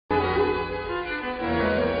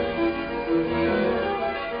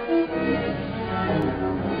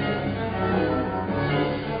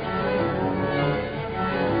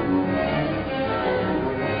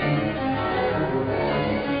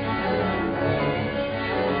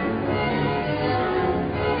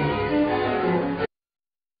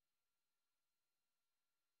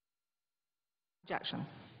Objection.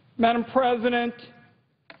 Madam President,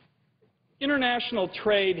 international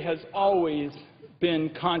trade has always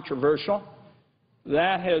been controversial.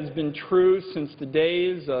 That has been true since the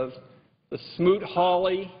days of the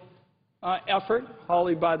Smoot-Hawley effort.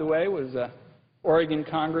 Hawley, by the way, was an Oregon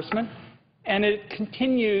congressman, and it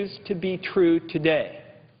continues to be true today.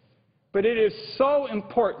 But it is so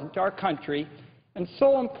important to our country and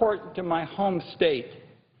so important to my home state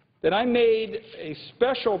that I made a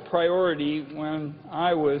special priority when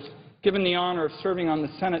I was given the honor of serving on the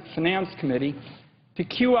Senate Finance Committee to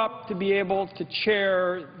queue up to be able to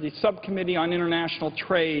chair the Subcommittee on International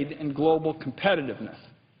Trade and Global Competitiveness,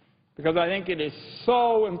 because I think it is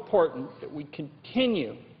so important that we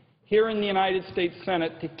continue here in the United States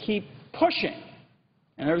Senate to keep pushing.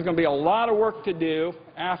 And there's going to be a lot of work to do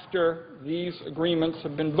after these agreements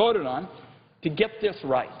have been voted on to get this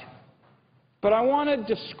right. But I want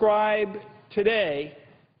to describe today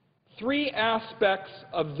three aspects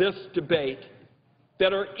of this debate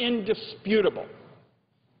that are indisputable.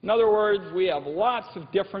 In other words, we have lots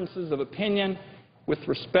of differences of opinion with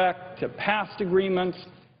respect to past agreements.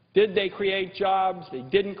 Did they create jobs? They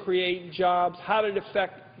didn't create jobs. How did it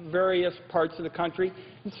affect various parts of the country?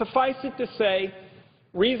 And suffice it to say,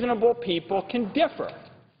 reasonable people can differ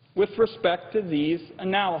with respect to these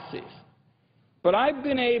analyses. But I've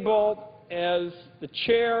been able, as the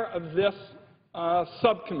chair of this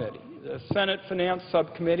subcommittee, the Senate Finance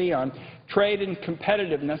Subcommittee on Trade and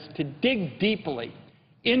Competitiveness, to dig deeply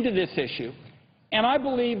into this issue. And I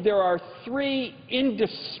believe there are three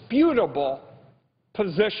indisputable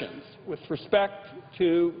positions with respect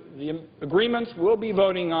to the agreements we'll be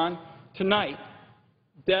voting on tonight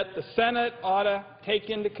that the Senate ought to take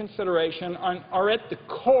into consideration and are at the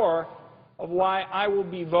core of why I will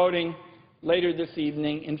be voting later this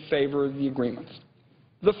evening in favor of the agreements.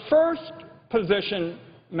 The first position,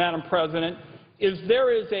 Madam President, is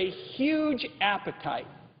there is a huge appetite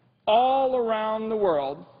all around the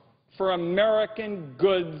world for American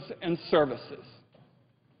goods and services.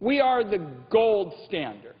 We are the gold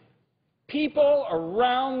standard. People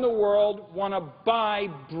around the world want to buy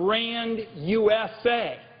brand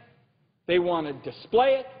USA. They want to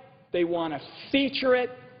display it. They want to feature it.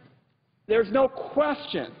 There's no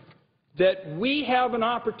question that we have an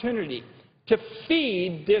opportunity to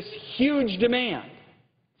feed this huge demand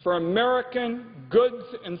for American goods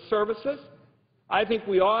and services. I think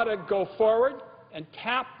we ought to go forward and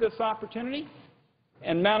tap this opportunity.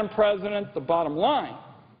 And, Madam President, the bottom line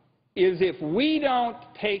is if we don't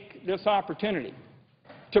take this opportunity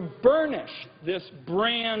to burnish this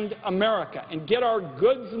brand America and get our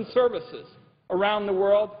goods and services around the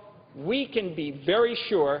world, we can be very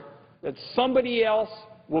sure that somebody else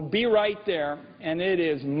will be right there, and it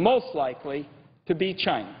is most likely to be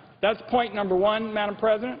China. That's point number one, Madam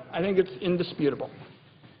President. I think it's indisputable.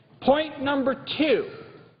 Point number two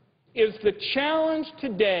is the challenge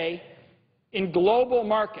today in global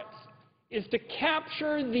markets is to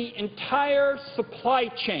capture the entire supply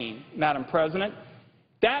chain, Madam President.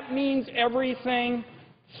 That means everything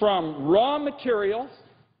from raw materials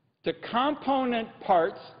to component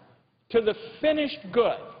parts to the finished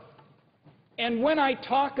good. And when I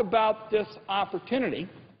talk about this opportunity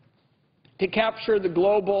to capture the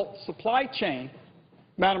global supply chain,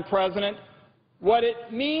 Madam President, what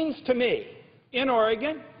it means to me in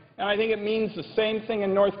Oregon, and I think it means the same thing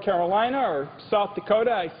in North Carolina or South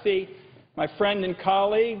Dakota. I see my friend and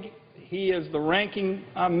colleague, he is the ranking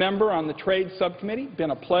member on the Trade Subcommittee.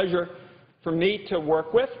 Been a pleasure for me to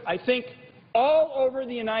work with. I think all over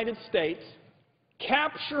the United States,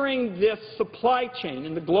 capturing this supply chain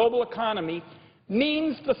in the global economy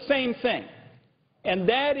means the same thing. And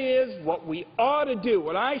that is what we ought to do.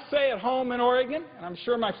 What I say at home in Oregon, and I'm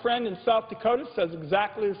sure my friend in South Dakota says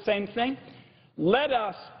exactly the same thing, let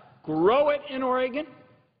us grow it in Oregon,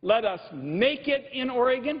 let us make it in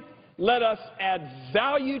Oregon, let us add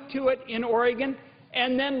value to it in Oregon,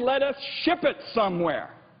 and then let us ship it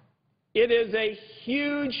somewhere. It is a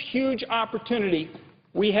huge, huge opportunity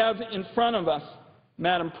we have in front of us,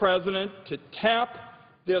 Madam President, to tap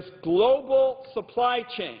this global supply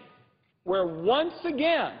chain, where once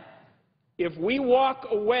again, if we walk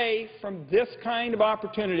away from this kind of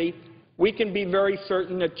opportunity, we can be very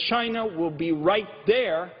certain that China will be right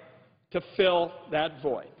there to fill that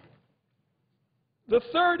void. The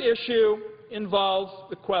third issue involves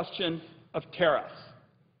the question of tariffs.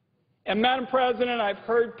 And, Madam President, I've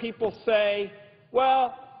heard people say,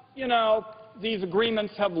 well, you know, these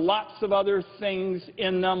agreements have lots of other things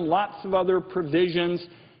in them, lots of other provisions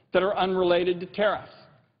that are unrelated to tariffs.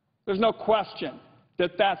 There's no question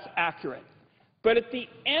that that's accurate. But at the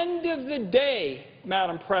end of the day,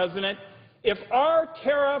 Madam President, If our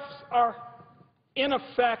tariffs are in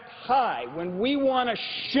effect high, when we want to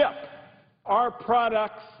ship our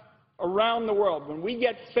products around the world, when we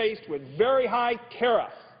get faced with very high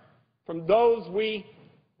tariffs from those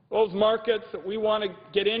markets that we want to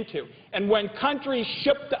get into, and when countries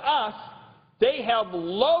ship to us, they have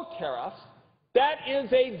low tariffs, that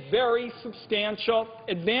is a very substantial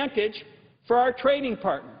advantage for our trading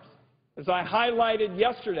partners. As I highlighted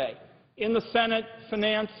yesterday in the Senate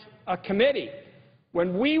Finance Committee,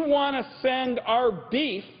 when we want to send our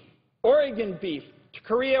beef, Oregon beef, to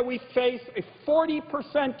Korea, we face a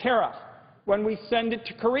 40% tariff when we send it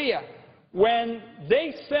to Korea. When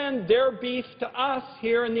they send their beef to us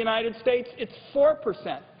here in the United States, it's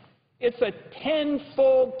 4%. It's a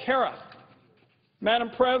tenfold tariff.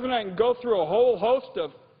 Madam President, I can go through a whole host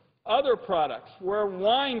of other products where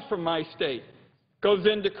wine from my state goes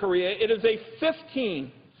into Korea. It is a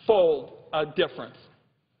 15-fold difference.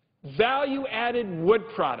 Value-added wood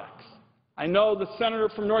products. I know the senator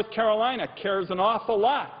from North Carolina cares an awful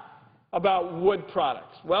lot about wood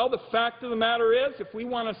products. Well, the fact of the matter is, if we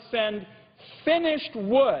want to send finished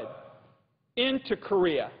wood into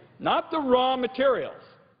Korea, not the raw materials,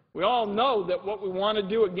 we all know that what we want to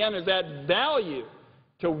do, again, is add value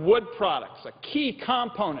to wood products, a key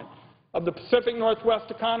component of the Pacific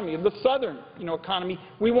Northwest economy, of the southern economy.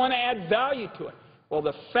 We want to add value to it. Well,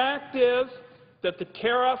 the fact is that the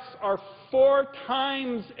tariffs are 4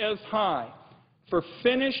 times as high for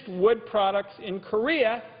finished wood products in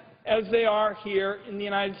Korea as they are here in the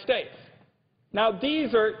United States. Now,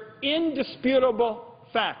 these are indisputable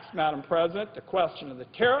facts, Madam President, the question of the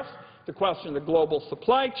tariffs, the question of the global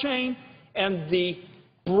supply chain, and the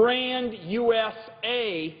brand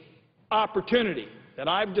USA opportunity that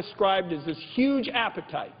I've described as this huge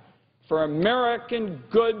appetite for American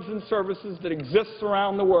goods and services that exists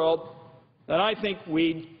around the world that I think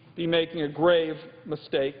we'd be making a grave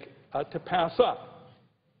mistake to pass up.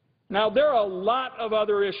 Now, there are a lot of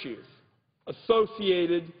other issues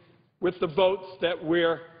associated with the votes that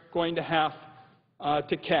we're going to have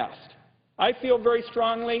to cast. I feel very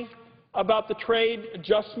strongly about the Trade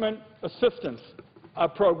Adjustment Assistance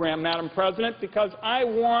Program, Madam President, because I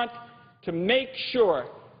want to make sure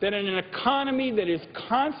that in an economy that is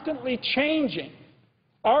constantly changing,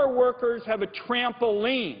 our workers have a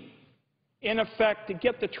trampoline, in effect, to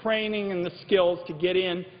get the training and the skills to get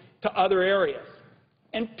into other areas.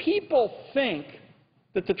 And people think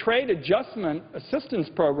that the Trade Adjustment Assistance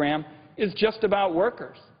Program is just about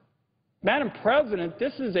workers. Madam President,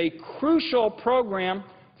 this is a crucial program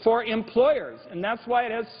for employers, and that's why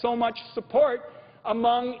it has so much support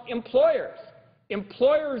among employers.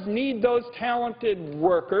 Employers need those talented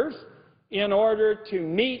workers in order to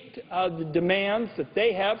meet the demands that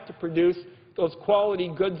they have to produce those quality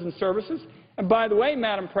goods and services. And by the way,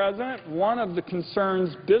 Madam President, one of the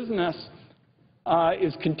concerns business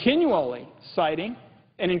is continually citing,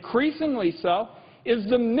 and increasingly so, is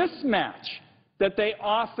the mismatch that they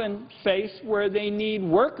often face where they need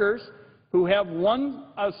workers who have one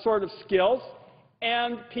sort of skills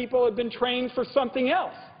and people have been trained for something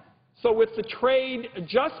else. So with the Trade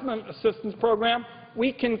Adjustment Assistance Program,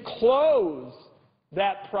 we can close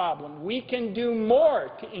that problem. We can do more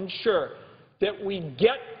to ensure that we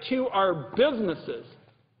get to our businesses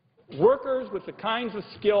workers with the kinds of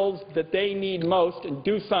skills that they need most and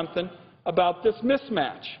do something about this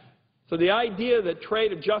mismatch. So the idea that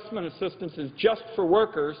trade adjustment assistance is just for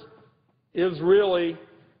workers is really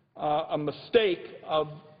a mistake of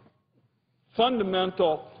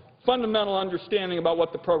fundamental understanding about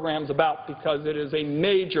what the program is about, because it is a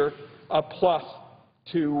major plus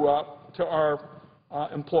to our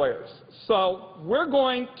employers. So we're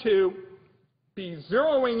going to be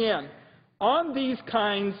zeroing in on these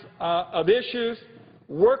kinds of issues,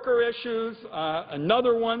 worker issues.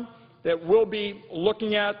 Another one that we'll be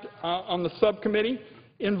looking at on the subcommittee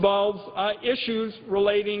involves issues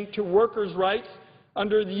relating to workers' rights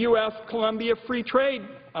under the U.S.-Colombia Free Trade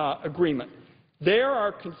Agreement. There,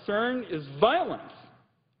 our concern is violence,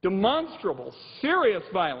 demonstrable, serious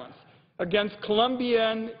violence against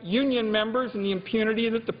Colombian union members and the impunity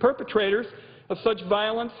that the perpetrators of such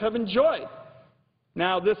violence have enjoyed.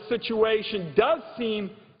 Now, this situation does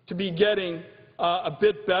seem to be getting a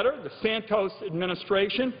bit better. The Santos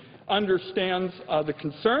administration understands the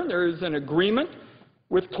concern. There is an agreement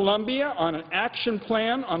with Colombia on an action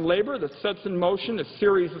plan on labor that sets in motion a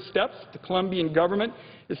series of steps the Colombian government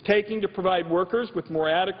is taking to provide workers with more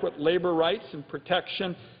adequate labor rights and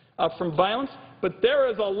protection from violence. But there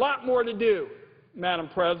is a lot more to do, Madam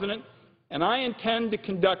President, and I intend to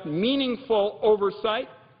conduct meaningful oversight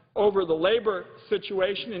over the labor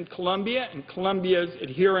situation in Colombia and Colombia's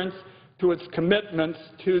adherence to its commitments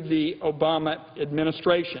to the Obama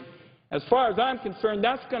administration. As far as I'm concerned,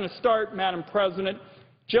 that's going to start, Madam President,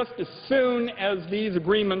 just as soon as these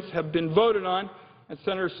agreements have been voted on, and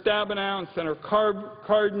Senator Stabenow and Senator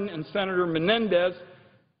Cardin and Senator Menendez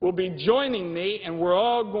will be joining me, and we're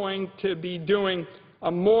all going to be doing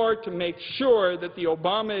more to make sure that the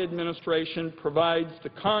Obama administration provides the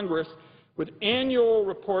Congress with annual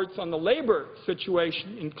reports on the labor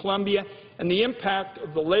situation in Colombia and the impact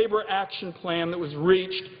of the labor action plan that was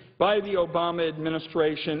reached by the Obama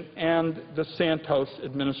administration and the Santos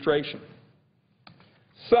administration.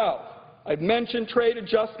 So, I've mentioned trade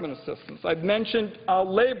adjustment assistance. I've mentioned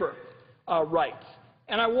labor rights.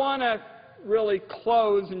 And I want to really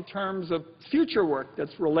close in terms of future work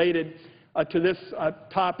that's related to this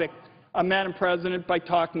topic, Madam President, by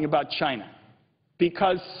talking about China.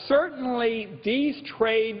 Because certainly these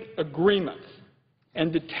trade agreements,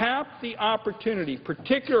 and to tap the opportunity,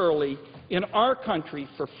 particularly in our country,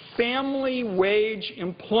 for family wage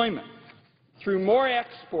employment through more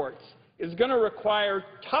exports, is going to require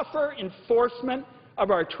tougher enforcement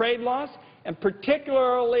of our trade laws, and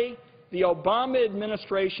particularly the Obama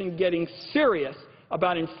administration getting serious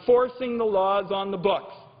about enforcing the laws on the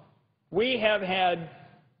books. We have had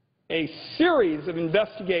a series of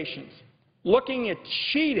investigations looking at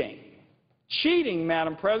cheating. Cheating,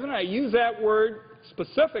 Madam President, I use that word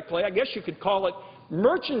specifically. I guess you could call it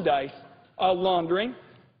merchandise laundering,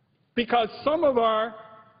 because some of our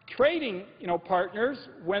trading partners,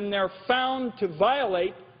 when they're found to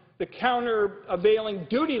violate the countervailing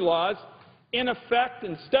duty laws, in effect,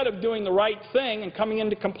 instead of doing the right thing and coming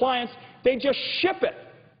into compliance, they just ship it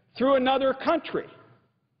through another country.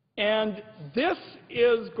 And this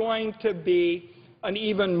is going to be an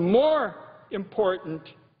even more important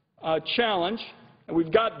challenge. And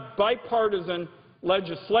we've got bipartisan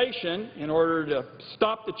legislation in order to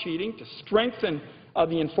stop the cheating, to strengthen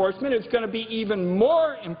the enforcement. It's going to be even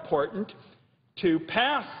more important to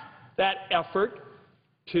pass that effort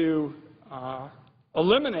to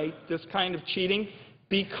eliminate this kind of cheating,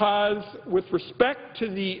 because with respect to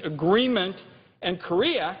the agreement and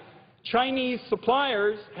Korea, Chinese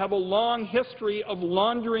suppliers have a long history of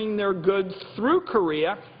laundering their goods through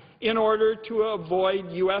Korea in order to avoid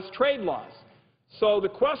U.S. trade laws. So the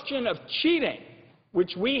question of cheating,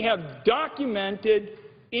 which we have documented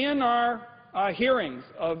in our hearings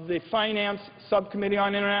of the Finance Subcommittee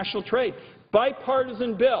on International Trade,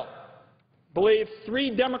 bipartisan bill, I believe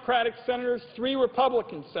 3 Democratic senators, 3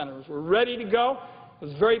 Republican senators were ready to go. I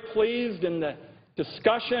was very pleased in the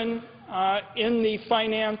discussion in the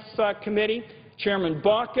Finance Committee. Chairman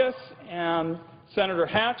Baucus and Senator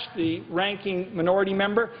Hatch, the ranking minority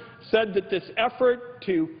member, said that this effort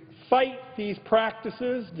to fight these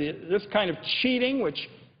practices, this kind of cheating, which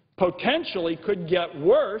potentially could get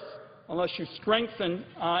worse unless you strengthen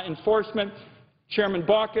enforcement, Chairman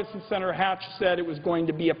Baucus and Senator Hatch said it was going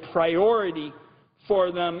to be a priority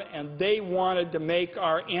for them, and they wanted to make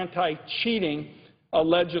our anti-cheating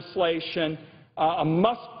legislation a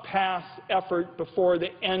must-pass effort before the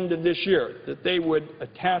end of this year, that they would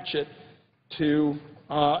attach it to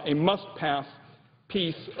a must-pass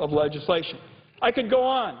piece of legislation. I could go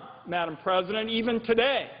on, Madam President. Even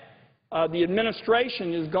today, the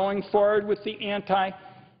administration is going forward with the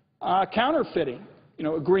anti-counterfeiting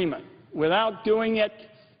agreement without doing it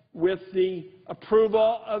with the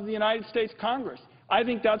approval of the United States Congress. I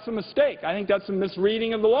think that's a mistake. I think that's a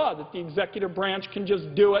misreading of the law, that the executive branch can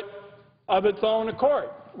just do it of its own accord.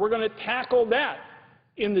 We're going to tackle that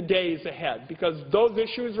in the days ahead, because those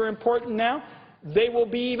issues are important now. They will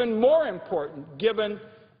be even more important given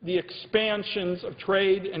the expansions of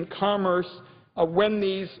trade and commerce when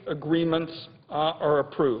these agreements are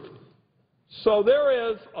approved. So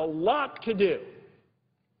there is a lot to do.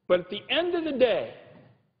 But at the end of the day,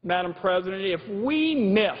 Madam President, if we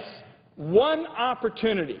miss one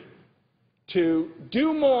opportunity to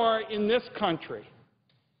do more in this country,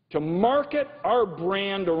 to market our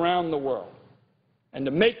brand around the world, and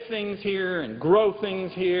to make things here and grow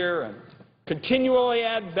things here and continually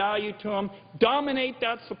add value to them, dominate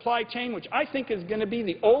that supply chain, which I think is going to be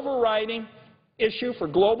the overriding issue for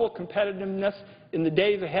global competitiveness in the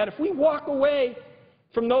days ahead. If we walk away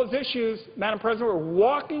from those issues, Madam President, we're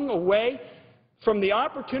walking away from the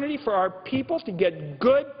opportunity for our people to get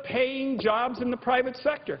good paying jobs in the private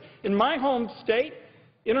sector. In my home state,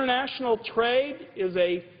 international trade is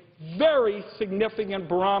a very significant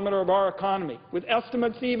barometer of our economy, with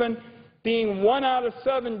estimates even being 1 out of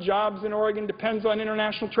 7 jobs in Oregon depends on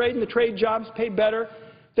international trade, and the trade jobs pay better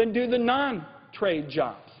than do the non-trade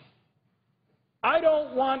jobs. I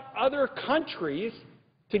don't want other countries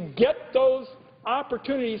to get those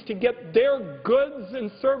opportunities to get their goods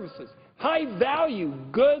and services, high-value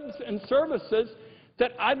goods and services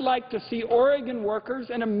that I'd like to see Oregon workers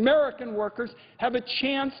and American workers have a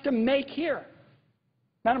chance to make here.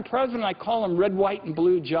 Madam President, I call them red, white, and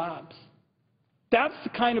blue jobs. That's the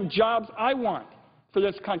kind of jobs I want for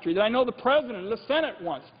this country, that I know the President and the Senate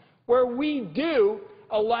wants, where we do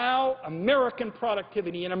allow American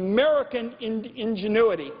productivity and American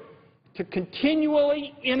ingenuity to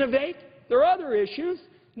continually innovate. There are other issues.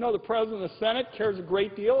 You know, the President and the Senate cares a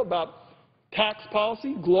great deal about tax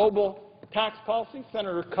policy, global tax policy.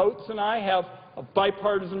 Senator Coates and I have a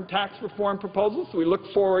bipartisan tax reform proposal, so we look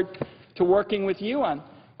forward to working with you on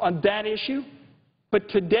that issue. But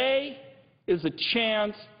today is a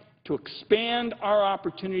chance to expand our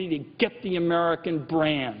opportunity to get the American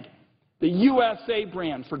brand, the USA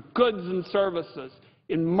brand for goods and services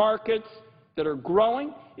in markets that are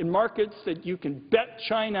growing, in markets that you can bet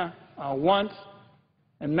China wants.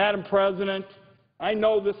 And, Madam President, I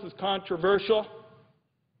know this is controversial,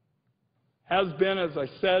 has been, as I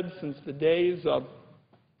said, since the days of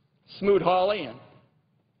Smoot-Hawley, and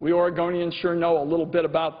we Oregonians sure know a little bit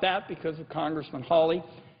about that because of Congressman Hawley.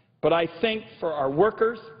 But I think for our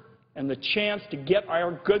workers and the chance to get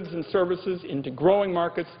our goods and services into growing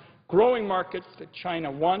markets that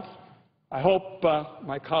China wants, I hope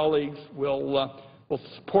my colleagues will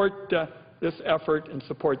support this effort and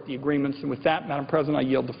support the agreements. And with that, Madam President, I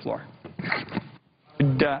yield the floor.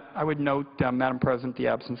 I would note, Madam President, the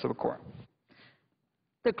absence of a quorum.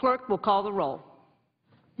 The clerk will call the roll.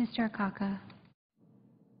 Mr. Akaka.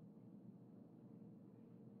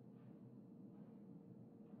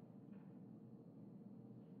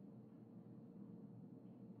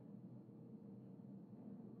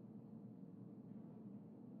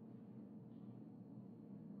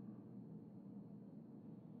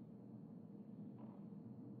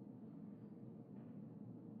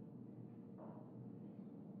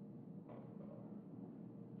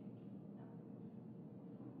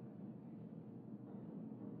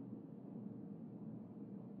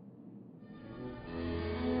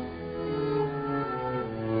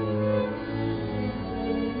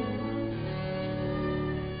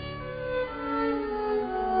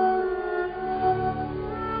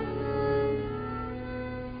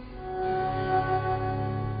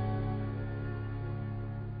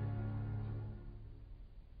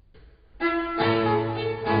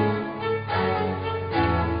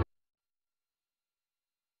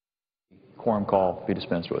 Quorum call be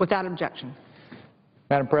dispensed with. Without objection.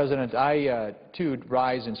 Madam President, I, too,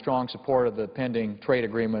 rise in strong support of the pending trade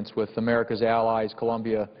agreements with America's allies,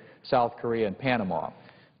 Colombia, South Korea, and Panama.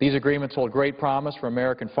 These agreements hold great promise for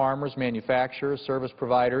American farmers, manufacturers, service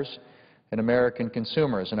providers, and American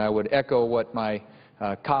consumers. And I would echo what my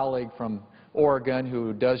colleague from Oregon,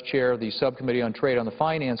 who does chair the Subcommittee on Trade on the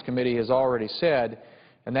Finance Committee, has already said,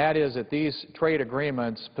 and that is that these trade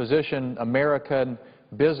agreements position American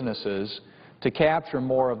businesses to capture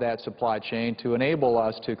more of that supply chain, to enable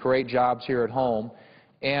us to create jobs here at home,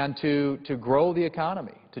 and to grow the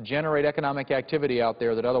economy, to generate economic activity out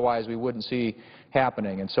there that otherwise we wouldn't see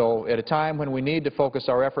happening. And so at a time when we need to focus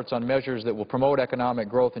our efforts on measures that will promote economic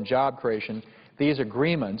growth and job creation, these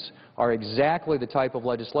agreements are exactly the type of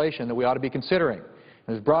legislation that we ought to be considering.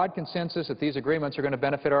 There's broad consensus that these agreements are going to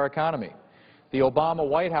benefit our economy. The Obama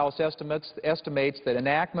White House estimates that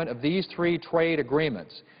enactment of these three trade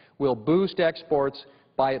agreements will boost exports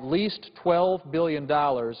by at least $12 billion,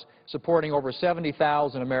 supporting over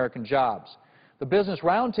 70,000 American jobs. The Business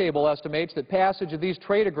Roundtable estimates that passage of these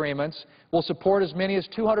trade agreements will support as many as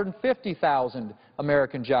 250,000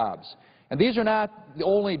 American jobs. And these are not the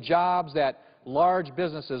only jobs that large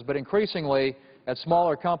businesses, but increasingly at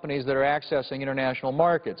smaller companies that are accessing international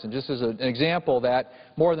markets. And just as an example, that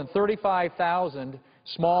more than 35,000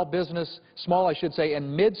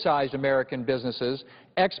 and mid-sized American businesses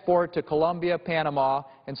export to Colombia, Panama,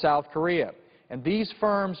 and South Korea. And these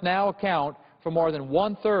firms now account for more than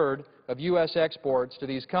one-third of U.S. exports to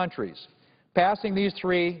these countries. Passing these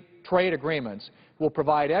three trade agreements will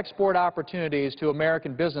provide export opportunities to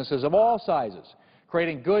American businesses of all sizes,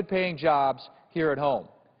 creating good-paying jobs here at home.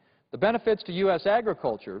 The benefits to U.S.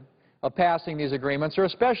 agriculture of passing these agreements are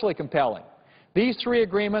especially compelling. These three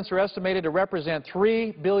agreements are estimated to represent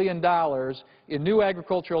 $3 billion in new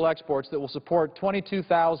agricultural exports that will support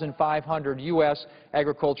 22,500 U.S.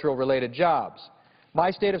 agricultural-related jobs. My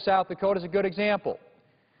state of South Dakota is a good example.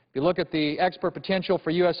 If you look at the export potential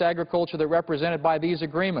for U.S. agriculture that are represented by these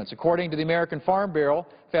agreements, according to the American Farm Bureau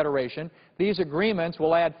Federation, these agreements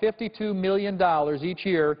will add $52 million each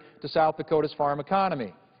year to South Dakota's farm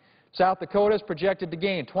economy. South Dakota is projected to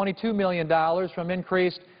gain $22 million from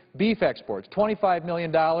increased beef exports, $25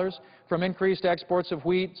 million from increased exports of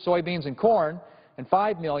wheat, soybeans, and corn, and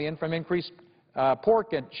 $5 million from increased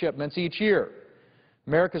pork shipments each year.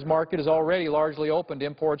 America's market is already largely open to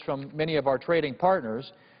imports from many of our trading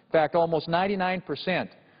partners. In fact, almost 99%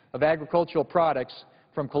 of agricultural products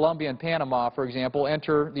from Colombia and Panama, for example,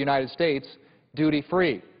 enter the United States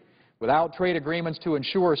duty-free. Without trade agreements to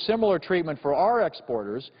ensure similar treatment for our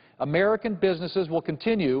exporters, American businesses will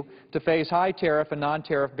continue to face high tariff and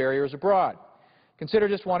non-tariff barriers abroad. Consider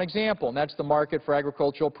just one example, and that's the market for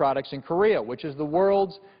agricultural products in Korea, which is the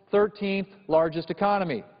world's 13th largest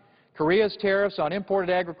economy. Korea's tariffs on imported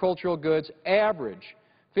agricultural goods average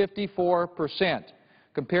 54%,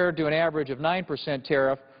 compared to an average of 9%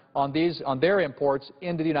 tariff on their imports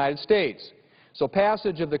into the United States. So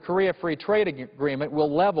passage of the Korea Free Trade Agreement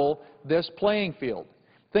will level this playing field.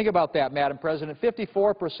 Think about that, Madam President.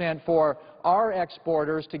 54% for our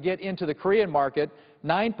exporters to get into the Korean market,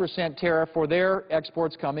 9% tariff for their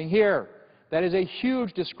exports coming here. That is a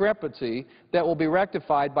huge discrepancy that will be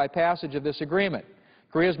rectified by passage of this agreement.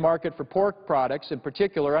 Korea's market for pork products in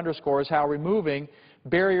particular underscores how removing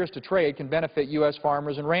barriers to trade can benefit U.S.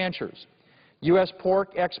 farmers and ranchers. U.S.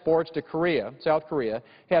 pork exports to Korea, South Korea,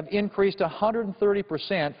 have increased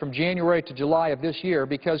 130% from January to July of this year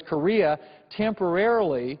because Korea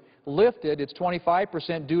temporarily lifted its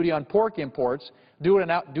 25% duty on pork imports due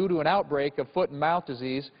to an outbreak of foot and mouth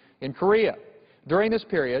disease in Korea. During this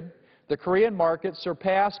period, the Korean market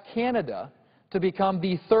surpassed Canada to become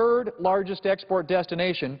the third largest export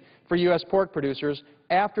destination for U.S. pork producers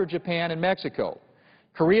after Japan and Mexico.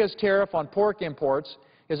 Korea's tariff on pork imports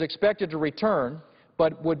is expected to return,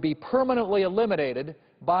 but would be permanently eliminated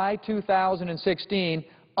by 2016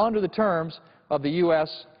 under the terms of the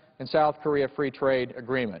U.S. and South Korea Free Trade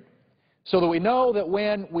Agreement. So that we know that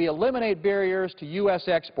when we eliminate barriers to U.S.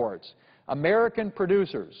 exports, American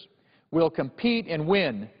producers will compete and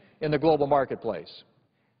win in the global marketplace.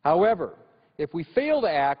 However, if we fail to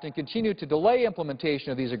act and continue to delay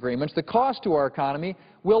implementation of these agreements, the cost to our economy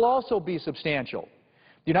will also be substantial.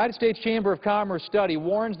 The United States Chamber of Commerce study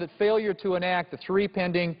warns that failure to enact the three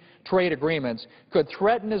pending trade agreements could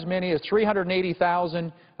threaten as many as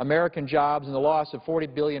 380,000 American jobs and the loss of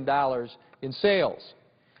 $40 billion in sales.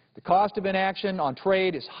 The cost of inaction on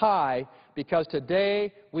trade is high because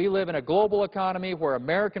today we live in a global economy where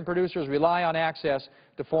American producers rely on access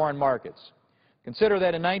to foreign markets. Consider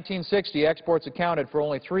that in 1960, exports accounted for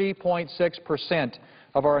only 3.6%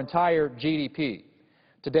 of our entire GDP.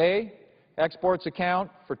 Today, exports account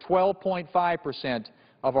for 12.5%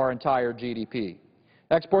 of our entire GDP.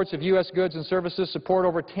 Exports of U.S. goods and services support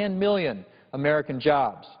over 10 million American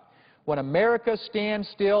jobs. When America stands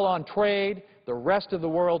still on trade, the rest of the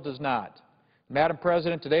world does not. Madam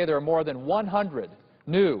President, today there are more than 100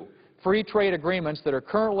 new free trade agreements that are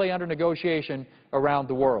currently under negotiation around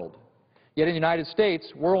the world. Yet in the United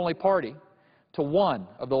States, we're only party to one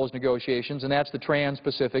of those negotiations, and that's the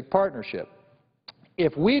Trans-Pacific Partnership.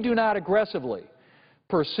 If we do not aggressively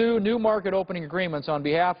pursue new market opening agreements on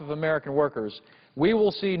behalf of American workers, we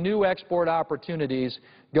will see new export opportunities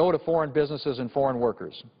go to foreign businesses and foreign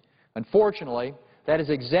workers. Unfortunately, that is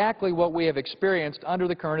exactly what we have experienced under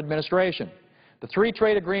the current administration. The three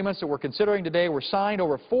trade agreements that we're considering today were signed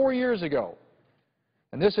over 4 years ago,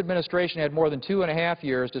 and this administration had more than 2.5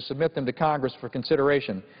 years to submit them to Congress for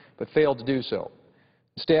consideration, but failed to do so.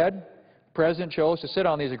 Instead, the President chose to sit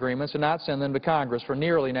on these agreements and not send them to Congress for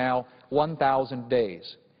nearly now 1,000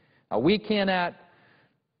 days. Now, we cannot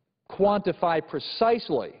quantify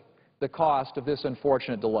precisely the cost of this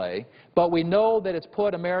unfortunate delay, but we know that it's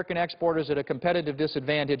put American exporters at a competitive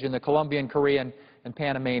disadvantage in the Colombian, Korean, and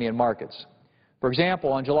Panamanian markets. For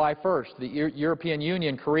example, on July 1st, the European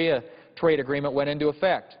Union-Korea trade agreement went into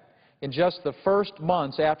effect. In just the first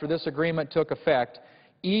months after this agreement took effect,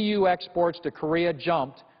 EU exports to Korea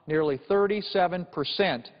jumped nearly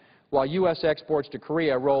 37%, while U.S. exports to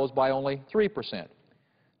Korea rose by only 3%.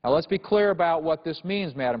 Now, let's be clear about what this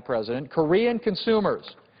means, Madam President. Korean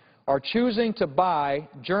consumers are choosing to buy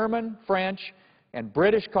German, French, and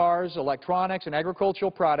British cars, electronics, and agricultural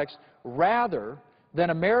products rather than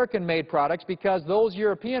American-made products because those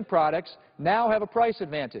European products now have a price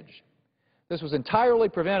advantage. This was entirely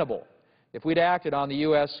preventable if we'd acted on the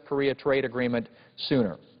U.S.-Korea trade agreement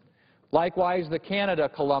sooner. Likewise, the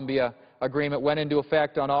Canada-Colombia agreement went into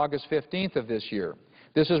effect on August 15th of this year.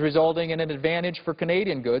 This is resulting in an advantage for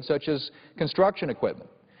Canadian goods such as construction equipment,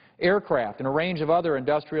 aircraft, and a range of other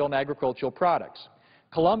industrial and agricultural products.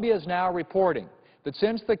 Colombia is now reporting that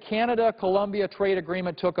since the Canada-Colombia trade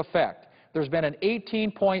agreement took effect, there's been an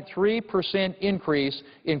 18.3% increase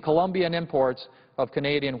in Colombian imports of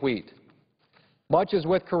Canadian wheat. Much as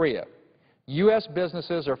with Korea, U.S.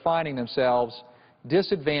 businesses are finding themselves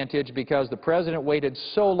disadvantaged because the President waited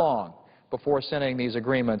so long before sending these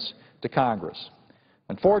agreements to Congress.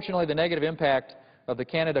 Unfortunately, the negative impact of the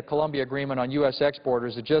Canada-Colombia agreement on U.S.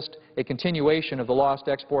 exporters is just a continuation of the lost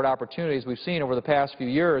export opportunities we've seen over the past few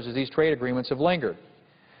years as these trade agreements have lingered.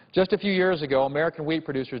 Just a few years ago, American wheat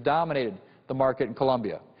producers dominated the market in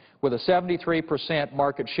Colombia with a 73%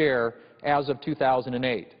 market share as of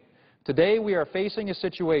 2008. Today, we are facing a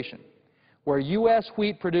situation where U.S.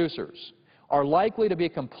 wheat producers are likely to be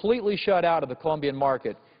completely shut out of the Colombian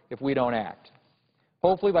market if we don't act.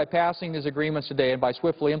 Hopefully, by passing these agreements today and by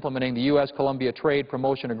swiftly implementing the U.S.-Colombia Trade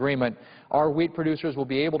Promotion Agreement, our wheat producers will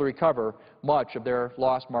be able to recover much of their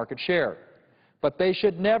lost market share. But they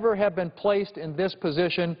should never have been placed in this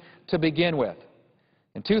position to begin with.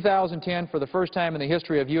 In 2010, for the first time in the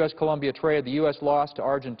history of U.S.-Colombia trade, the U.S. lost to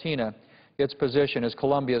Argentina its position as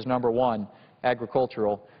Colombia's #1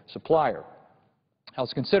 agricultural supplier. Now,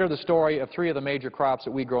 let's consider the story of three of the major crops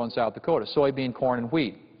that we grow in South Dakota: soybean, corn, and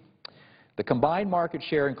wheat. The combined market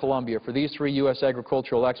share in Colombia for these three U.S.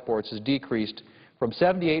 agricultural exports has decreased from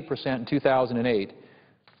 78% in 2008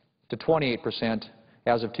 to 28%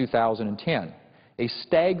 as of 2010, a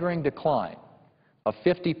staggering decline of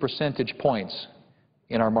 50 percentage points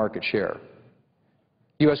in our market share.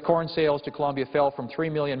 U.S. corn sales to Colombia fell from 3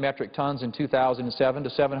 million metric tons in 2007 to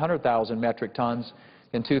 700,000 metric tons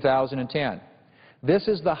in 2010. This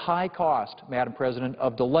is the high cost, Madam President,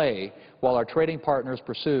 of delay while our trading partners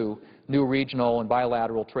pursue new regional and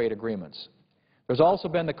bilateral trade agreements. There's also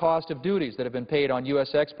been the cost of duties that have been paid on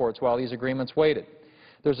U.S. exports while these agreements waited.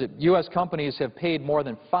 U.S. companies have paid more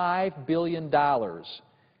than $5 billion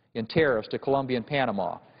in tariffs to Colombia and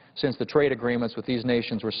Panama since the trade agreements with these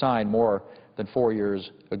nations were signed more than 4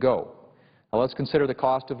 years ago. Now let's consider the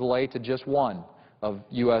cost of delay to just one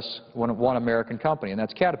American company, and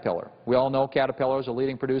that's Caterpillar. We all know Caterpillar is a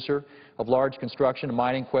leading producer of large construction and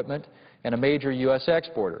mining equipment and a major U.S.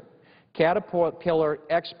 exporter. Caterpillar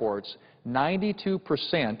exports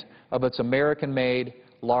 92% of its American-made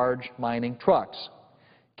large mining trucks.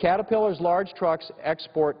 Caterpillar's large truck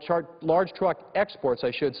exports, to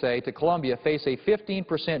Colombia face a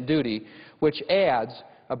 15% duty, which adds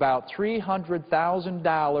about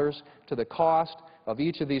 $300,000 to the cost of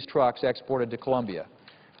each of these trucks exported to Colombia.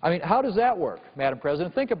 I mean, how does that work, Madam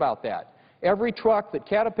President? Think about that. Every truck that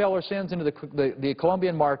Caterpillar sends into the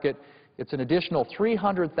Colombian market, it's an additional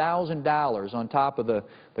 $300,000 on top of the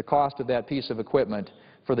cost of that piece of equipment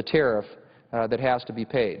for the tariff that has to be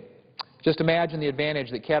paid. Just imagine the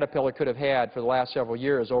advantage that Caterpillar could have had for the last several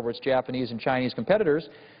years over its Japanese and Chinese competitors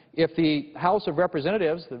if the House of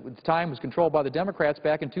Representatives, that at the time was controlled by the Democrats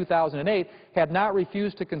back in 2008, had not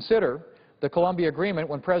refused to consider the Colombia agreement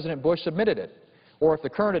when President Bush submitted it, or if the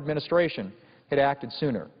current administration had acted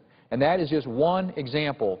sooner. And that is just one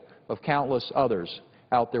example of countless others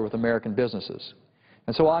out there with American businesses.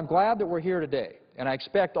 And so I'm glad that we're here today, and I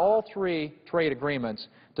expect all three trade agreements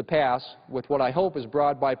to pass with what I hope is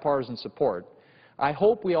broad bipartisan support. I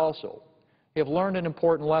hope we also have learned an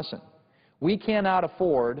important lesson. We cannot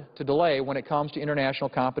afford to delay when it comes to international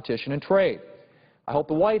competition and trade. I hope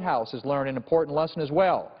the White House has learned an important lesson as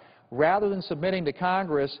well. Rather than submitting to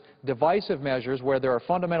Congress divisive measures where there are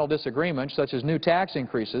fundamental disagreements, such as new tax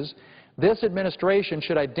increases, this administration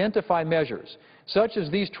should identify measures, such as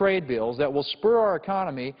these trade bills, that will spur our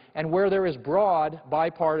economy and where there is broad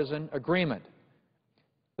bipartisan agreement.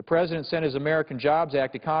 The President sent his American Jobs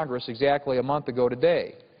Act to Congress exactly a month ago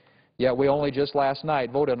today, yet we only just last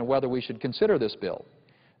night voted on whether we should consider this bill,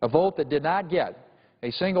 a vote that did not get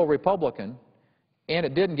a single Republican, and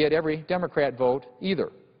it didn't get every Democrat vote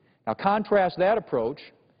either. Now contrast that approach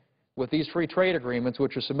with these free trade agreements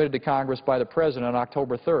which were submitted to Congress by the President on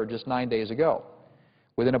October 3rd, just 9 days ago.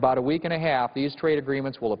 Within about a week and a half, these trade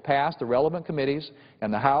agreements will have passed the relevant committees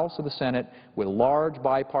and the House and the Senate with large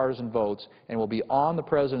bipartisan votes and will be on the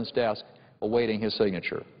President's desk awaiting his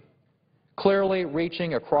signature. Clearly,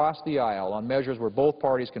 reaching across the aisle on measures where both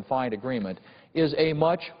parties can find agreement is a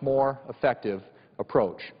much more effective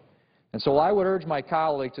approach. And so I would urge my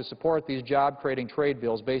colleagues to support these job-creating trade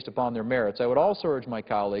bills based upon their merits. I would also urge my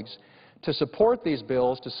colleagues to support these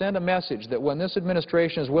bills to send a message that when this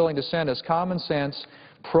administration is willing to send us common sense,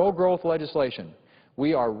 pro-growth legislation,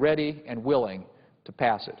 we are ready and willing to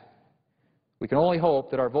pass it. We can only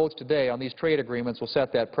hope that our votes today on these trade agreements will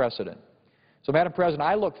set that precedent. So, Madam President,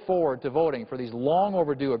 I look forward to voting for these long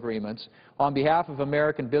overdue agreements on behalf of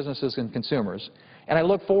American businesses and consumers, and I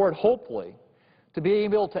look forward, hopefully, to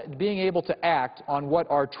being able to act on what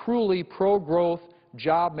are truly pro-growth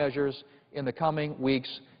job measures in the coming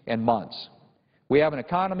weeks and months. We have an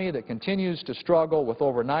economy that continues to struggle with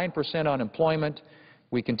over 9% unemployment.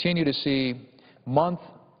 We continue to see month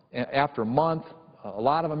after month a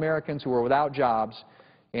lot of Americans who are without jobs,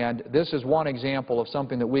 and this is one example of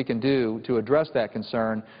something that we can do to address that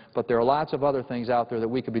concern, but there are lots of other things out there that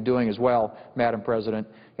we could be doing as well, Madam President,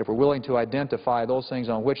 if we're willing to identify those things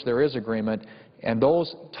on which there is agreement, and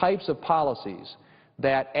those types of policies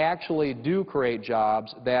that actually do create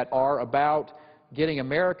jobs, that are about getting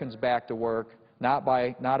Americans back to work,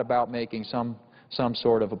 not about making some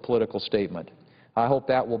sort of a political statement. I hope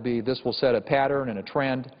this will set a pattern and a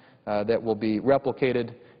trend that will be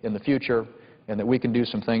replicated in the future, and that we can do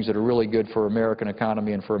some things that are really good for American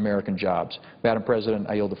economy and for American jobs. Madam President,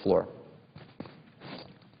 I yield the floor.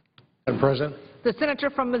 Madam President. The senator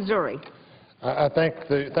from Missouri. I thank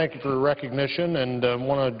you for the recognition, and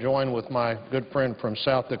want to join with my good friend from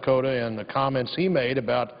South Dakota and the comments he made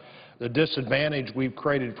about the disadvantage we've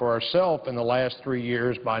created for ourselves in the last 3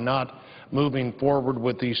 years by not moving forward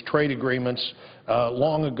with these trade agreements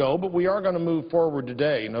long ago. But we are going to move forward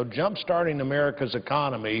today. You know, jump-starting America's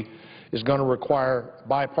economy is going to require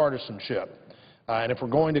bipartisanship. And if we're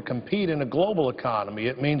going to compete in a global economy,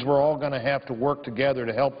 it means we're all going to have to work together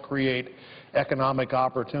to help create economic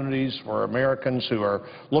opportunities for Americans who are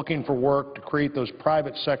looking for work, to create those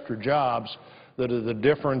private sector jobs that are the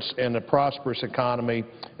difference in a prosperous economy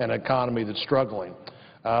and an economy that's struggling.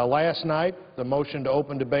 Last night, the motion to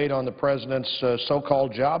open debate on the President's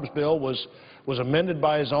so-called jobs bill was amended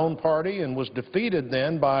by his own party and was defeated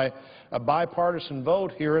then by a bipartisan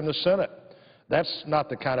vote here in the Senate. That's not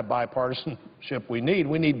the kind of bipartisanship we need.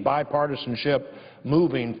 We need bipartisanship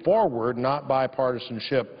moving forward, not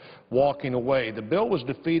bipartisanship walking away. The bill was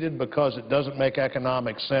defeated because it doesn't make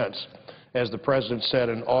economic sense, as the President said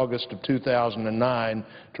in August of 2009,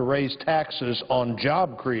 to raise taxes on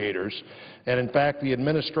job creators. And in fact, the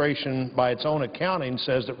administration, by its own accounting,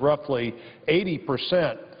 says that roughly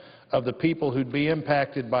 80% of the people who'd be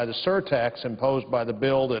impacted by the surtax imposed by the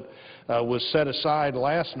bill that was set aside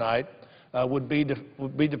last night would be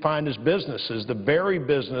defined as businesses, the very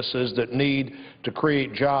businesses that need to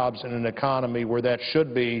create jobs in an economy where that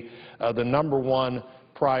should be the #1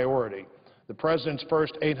 priority. The President's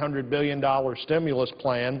first $800 billion stimulus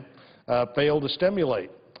plan failed to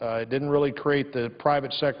stimulate. It didn't really create the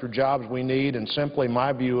private sector jobs we need, and simply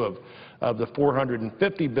my view of the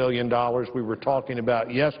 $450 billion we were talking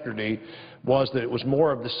about yesterday was that it was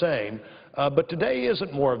more of the same. But today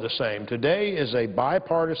isn't more of the same. Today is a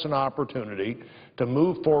bipartisan opportunity to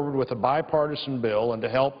move forward with a bipartisan bill and to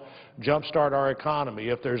help jumpstart our economy.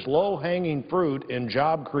 If there's low-hanging fruit in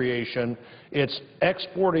job creation, it's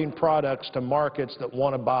exporting products to markets that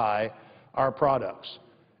want to buy our products.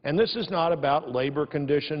 And this is not about labor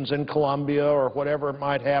conditions in Colombia or whatever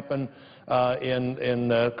might happen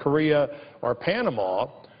in Korea or Panama.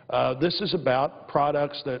 This is about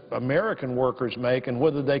products that American workers make and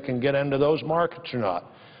whether they can get into those markets or not.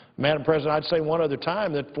 Madam President, I'd say one other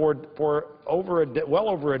time that for well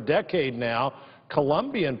over a decade now,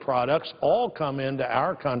 Colombian products all come into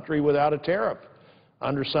our country without a tariff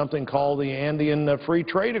under something called the Andean Free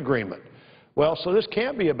Trade Agreement. Well, so this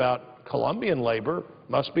can't be about Colombian labor,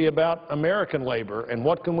 must be about American labor. And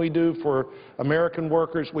what can we do for American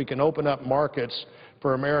workers? We can open up markets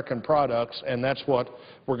for American products, and that's what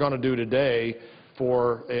we're going to do today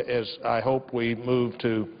as I hope we move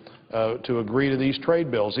to agree to these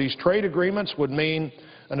trade bills. These trade agreements would mean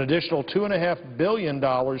an additional $2.5 billion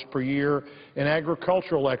per year in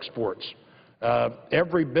agricultural exports.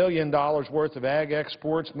 Every $1 billion worth of ag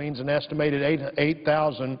exports means an estimated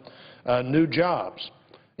 8,000 new jobs.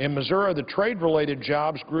 In Missouri, the trade-related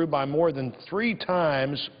jobs grew by more than 3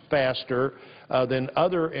 times faster than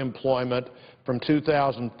other employment from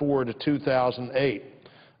 2004 to 2008.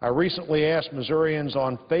 I recently asked Missourians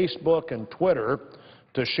on Facebook and Twitter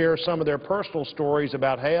to share some of their personal stories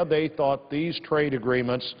about how they thought these trade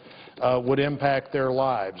agreements would impact their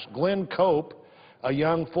lives. Glenn Cope, a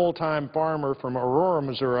young full-time farmer from Aurora,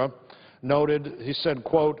 Missouri, noted, he said,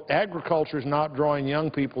 quote, "Agriculture is not drawing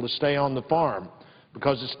young people to stay on the farm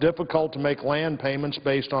because it's difficult to make land payments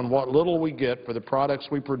based on what little we get for the products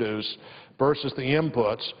we produce versus the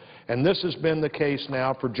inputs, and this has been the case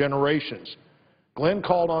now for generations." Glenn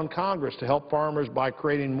called on Congress to help farmers by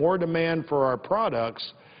creating more demand for our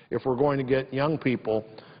products if we're going to get young people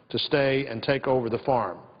to stay and take over the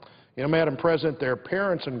farm. You know, Madam President, their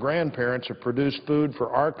parents and grandparents have produced food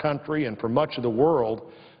for our country and for much of the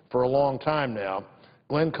world for a long time now.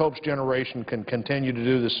 Glenn Cope's generation can continue to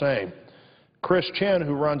do the same. Chris Chin,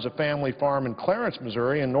 who runs a family farm in Clarence,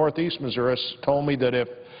 Missouri, in northeast Missouri, told me that if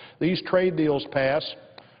these trade deals pass,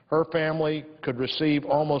 her family could receive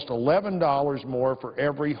almost $11 more for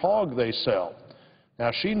every hog they sell.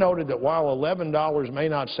 Now, she noted that while $11 may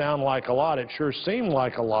not sound like a lot, it sure seemed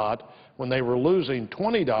like a lot when they were losing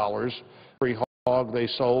 $20 every hog they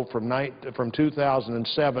sold from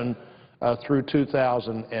 2007 through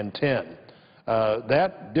 2010.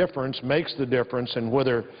 That difference makes the difference in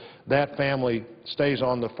whether that family stays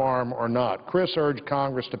on the farm or not. Chris urged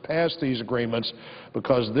Congress to pass these agreements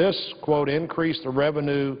because this, quote, increase the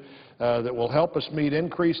revenue that will help us meet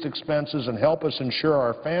increased expenses and help us ensure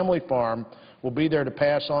our family farm will be there to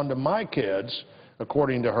pass on to my kids,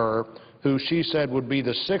 according to her, who she said would be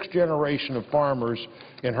the sixth generation of farmers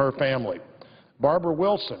in her family. Barbara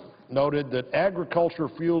Wilson noted that agriculture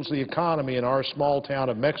fuels the economy in our small town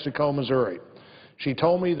of Mexico, Missouri. She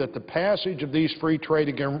told me that the passage of these free trade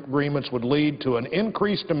agreements would lead to an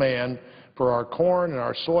increased demand for our corn and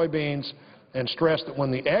our soybeans, and stressed that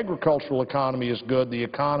when the agricultural economy is good, the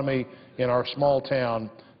economy in our small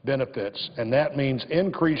town benefits, and that means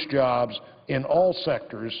increased jobs in all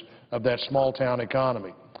sectors of that small town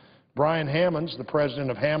economy. Brian Hammonds, the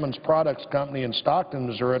president of Hammonds Products Company in Stockton,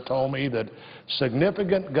 Missouri, told me that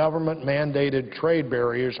significant government-mandated trade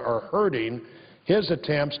barriers are hurting his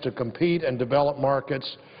attempts to compete and develop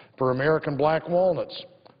markets for American black walnuts,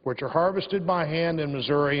 which are harvested by hand in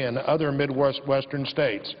Missouri and other Midwestern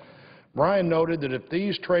states. Brian noted that if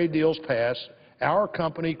these trade deals pass, our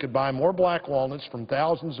company could buy more black walnuts from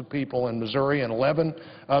thousands of people in Missouri and 11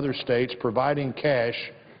 other states, providing cash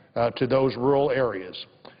to those rural areas.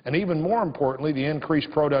 And even more importantly, the increased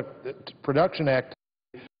production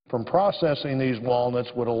activity from processing these walnuts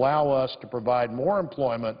would allow us to provide more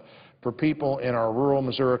employment for people in our rural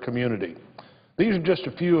Missouri community. These are just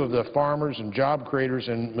a few of the farmers and job creators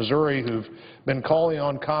in Missouri who've been calling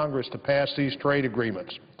on Congress to pass these trade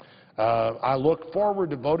agreements. I look forward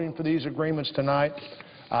to voting for these agreements tonight.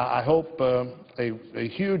 I hope a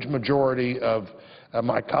huge majority of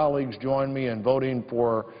my colleagues join me in voting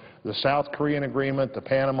for the South Korean agreement, the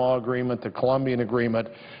Panama agreement, the Colombian agreement,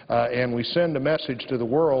 and we send a message to the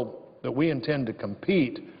world that we intend to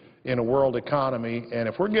compete in a world economy, and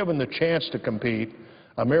if we're given the chance to compete,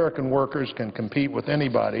 American workers can compete with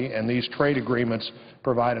anybody, and these trade agreements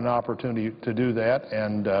provide an opportunity to do that,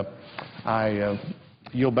 and I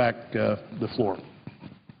yield back the floor.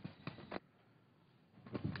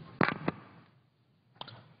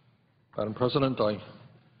 Madam President, I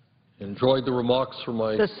enjoyed the remarks from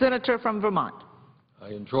The senator from Vermont. I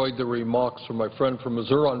enjoyed the remarks from my friend from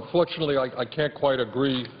Missouri. Unfortunately, I can't quite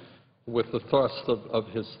agree with the thrust of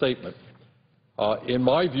his statement. In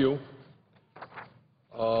my view,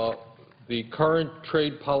 the current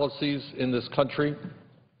trade policies in this country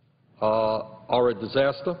are a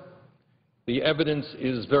disaster. The evidence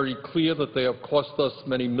is very clear that they have cost us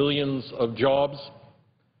many millions of jobs.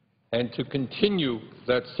 And to continue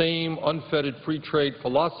that same unfettered free trade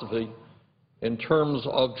philosophy in terms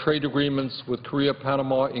of trade agreements with Korea,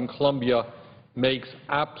 Panama, and Colombia makes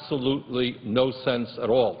absolutely no sense at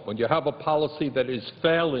all. When you have a policy that is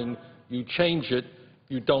failing, you change it,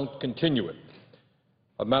 you don't continue it.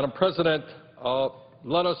 Madam President,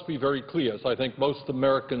 let us be very clear, as I think most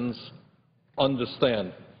Americans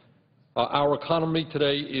understand. Our economy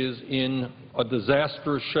today is in a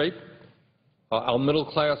disastrous shape. Our middle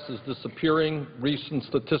class is disappearing. Recent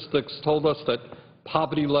statistics told us that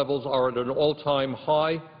poverty levels are at an all-time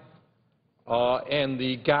high, and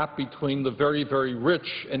the gap between the very, very rich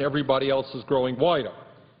and everybody else is growing wider.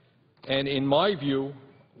 And in my view,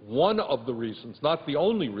 one of the reasons, not the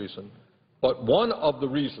only reason, but one of the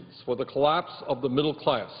reasons for the collapse of the middle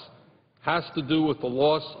class has to do with the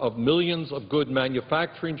loss of millions of good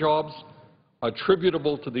manufacturing jobs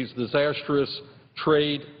attributable to these disastrous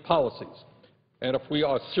trade policies. And if we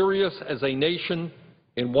are serious as a nation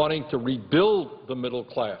in wanting to rebuild the middle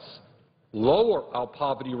class, lower our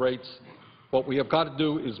poverty rates, what we have got to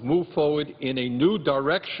do is move forward in a new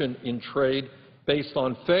direction in trade based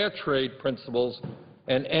on fair trade principles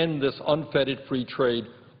and end this unfettered free trade,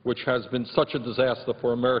 which has been such a disaster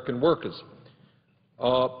for American workers.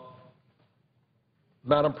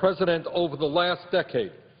 Madam President, over the last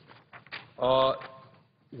decade,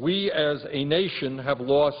 we as a nation have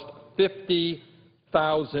lost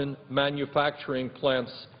 50,000 manufacturing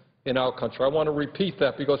plants in our country. I want to repeat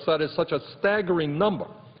that because that is such a staggering number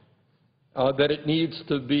that it needs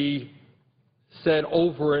to be said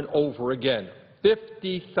over and over again.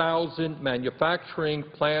 50,000 manufacturing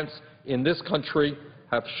plants in this country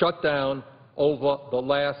have shut down over the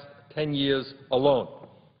last 10 years alone.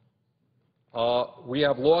 We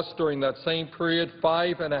have lost during that same period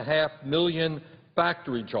 5.5 million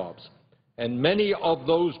factory jobs, and many of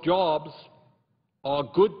those jobs are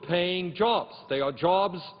good-paying jobs. They are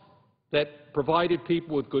jobs that provided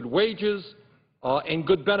people with good wages and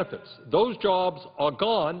good benefits. Those jobs are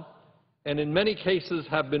gone and in many cases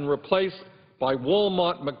have been replaced by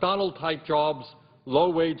Walmart, McDonald-type jobs,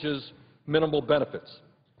 low wages, minimal benefits.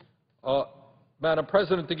 Madam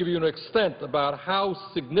President, to give you an extent about how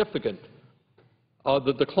significant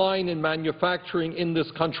the decline in manufacturing in this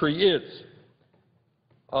country is,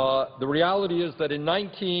 the reality is that in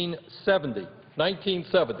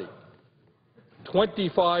 1970,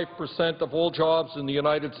 25% of all jobs in the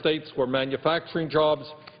United States were manufacturing jobs,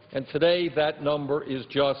 and today that number is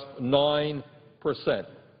just 9%.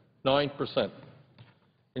 9%.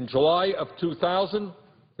 In July of 2000,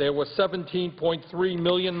 there were 17.3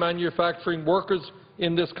 million manufacturing workers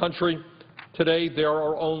in this country. Today, there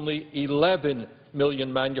are only 11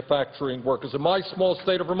 million manufacturing workers. In my small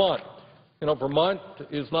state of Vermont, you know, Vermont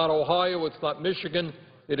is not Ohio, it's not Michigan.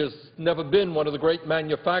 It has never been one of the great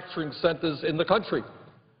manufacturing centers in the country.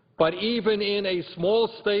 But even in a small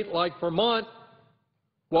state like Vermont,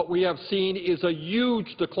 what we have seen is a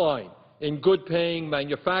huge decline in good-paying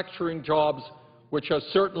manufacturing jobs, which has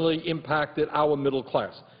certainly impacted our middle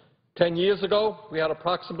class. 10 years ago, we had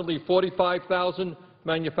approximately 45,000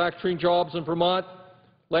 manufacturing jobs in Vermont.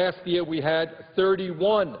 Last year, we had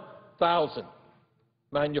 31,000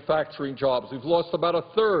 manufacturing jobs. We've lost about a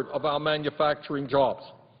third of our manufacturing jobs.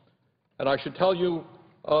 And I should tell you,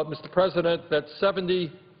 Mr. President, that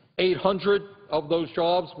 7,800 of those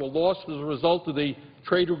jobs were lost as a result of the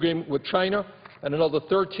trade agreement with China, and another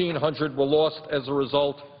 1,300 were lost as a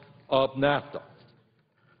result of NAFTA.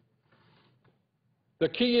 The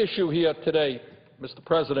key issue here today, Mr.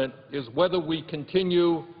 President, is whether we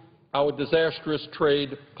continue our disastrous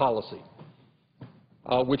trade policy,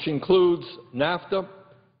 which includes NAFTA,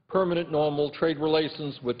 permanent normal trade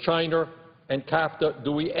relations with China, and CAFTA.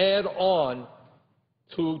 Do we add on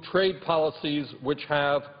to trade policies which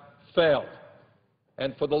have failed?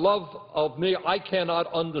 And for the love of me, I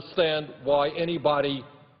cannot understand why anybody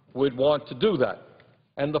would want to do that.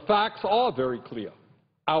 And the facts are very clear.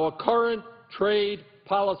 Our current trade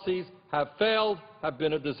policies have failed, have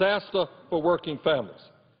been a disaster for working families.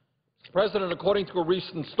 Mr. President, according to a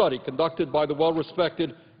recent study conducted by the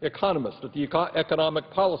well-respected economist at the Economic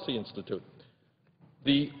Policy Institute,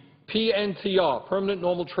 the PNTR, permanent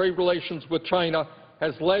normal trade relations with China,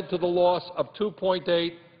 has led to the loss of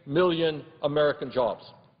 2.8 million American jobs.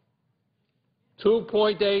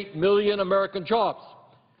 2.8 million American jobs.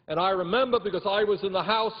 And I remember, because I was in the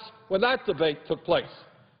House when that debate took place,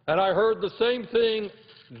 and I heard the same thing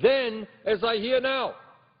then as I hear now.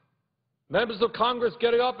 Members of Congress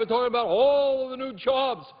getting up and talking about all of the new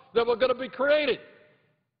jobs that were going to be created.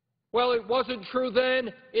 Well, it wasn't true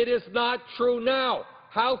then. It is not true now.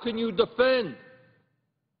 How can you defend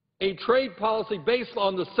a trade policy based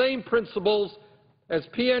on the same principles as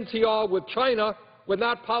PNTR with China when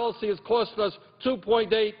that policy has cost us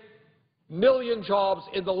 2.8 million jobs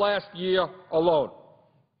in the last year alone?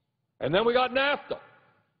 And then we got NAFTA.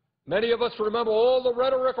 Many of us remember all the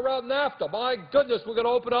rhetoric around NAFTA. My goodness, we're going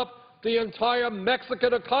to open up the entire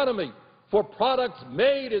Mexican economy for products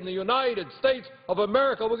made in the United States of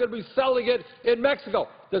America. We're going to be selling it in Mexico.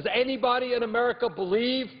 Does anybody in America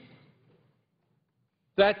believe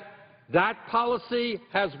that that policy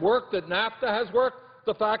has worked, that NAFTA has worked?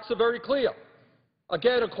 The facts are very clear.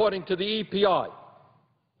 Again, according to the EPI,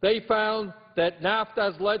 they found that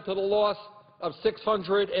NAFTA has led to the loss of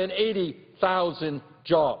 680,000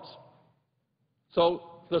 jobs. So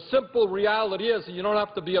the simple reality is, and you don't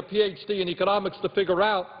have to be a PhD in economics to figure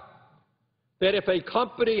out, that if a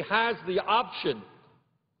company has the option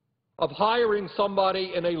of hiring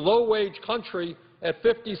somebody in a low-wage country at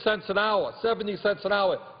 50 cents an hour, 70 cents an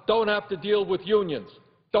hour, don't have to deal with unions,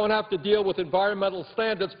 don't have to deal with environmental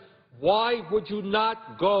standards, why would you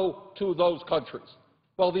not go to those countries?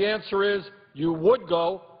 Well, the answer is you would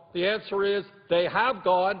go. The answer is they have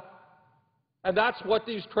gone, and that's what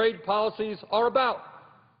these trade policies are about.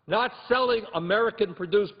 Not selling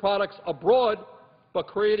American-produced products abroad, but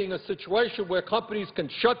creating a situation where companies can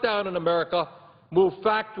shut down in America, move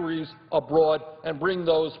factories abroad, and bring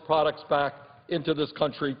those products back into this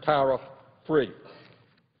country tariff-free.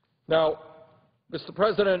 Now, Mr.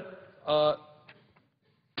 President,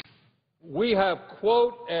 we have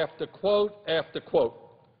quote after quote after quote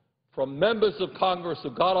from members of Congress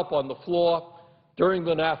who got up on the floor during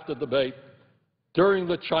the NAFTA debate, during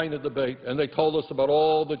the China debate, and they told us about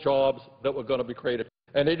all the jobs that were going to be created.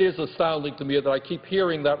 And it is astounding to me that I keep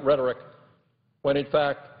hearing that rhetoric when, in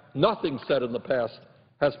fact, nothing said in the past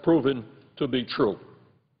has proven to be true.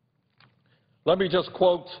 Let me just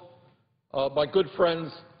quote my good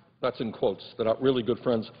friends that's in quotes, they're not really good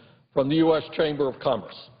friends, from the U.S. Chamber of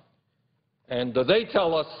Commerce. And they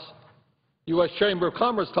tell us, U.S. Chamber of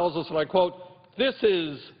Commerce tells us, and I quote, this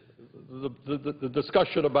is the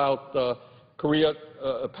discussion about Korea,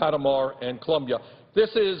 Panama, and Colombia.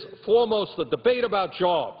 This is foremost a debate about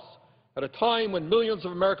jobs. At a time when millions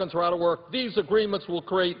of Americans are out of work, these agreements will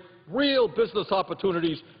create real business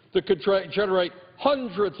opportunities that could generate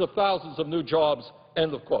hundreds of thousands of new jobs,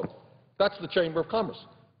 end of quote. That's the Chamber of Commerce.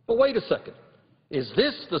 But wait a second. Is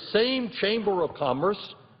this the same Chamber of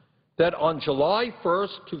Commerce that on July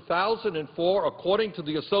 1st, 2004, according to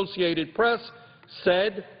the Associated Press,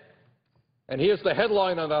 said, and here's the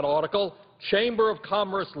headline on that article, Chamber of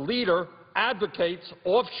Commerce leader advocates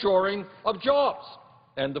offshoring of jobs,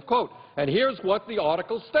 end of quote. And here's what the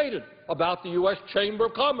article stated about the U.S. Chamber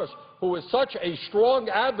of Commerce, who is such a strong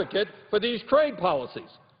advocate for these trade policies.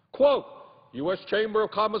 Quote, U.S. Chamber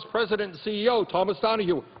of Commerce President and CEO Thomas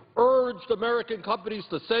Donahue urged American companies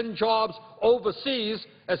to send jobs overseas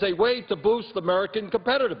as a way to boost American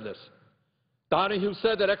competitiveness. Donahue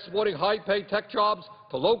said that exporting high-paid tech jobs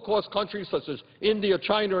to low-cost countries such as India,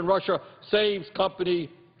 China, and Russia saves companies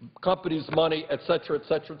money, et cetera, et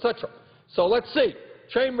cetera, et cetera. So let's see.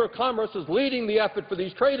 Chamber of Commerce is leading the effort for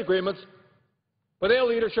these trade agreements, but their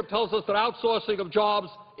leadership tells us that outsourcing of jobs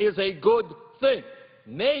is a good thing.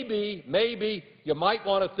 Maybe you might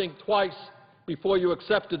want to think twice before you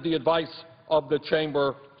accepted the advice of the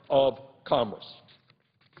Chamber of Commerce.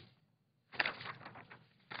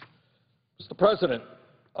 Mr. President,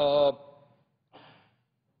 the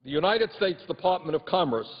United States Department of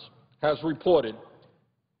Commerce has reported,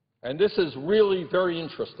 and this is really very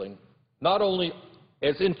interesting, not only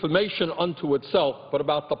as information unto itself, but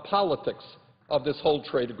about the politics of this whole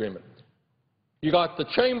trade agreement. You got the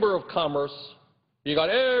Chamber of Commerce, you got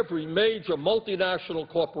every major multinational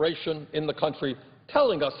corporation in the country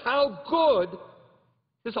telling us how good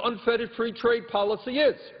this unfettered free trade policy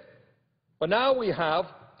is. But now we have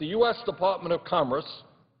the U.S. Department of Commerce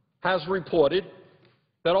has reported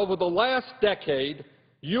that over the last decade,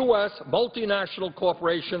 U.S. multinational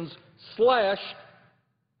corporations slashed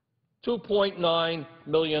 2.9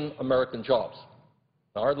 million American jobs.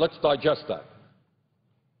 All right, let's digest that.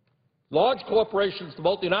 Large corporations, the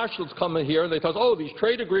multinationals come in here and they tell us, oh, these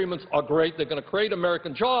trade agreements are great, they're going to create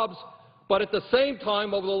American jobs, but at the same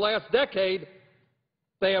time, over the last decade,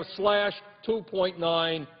 they have slashed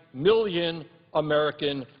 2.9 million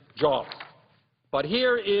American jobs. But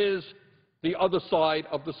here is the other side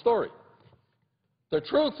of the story. The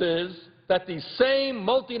truth is that these same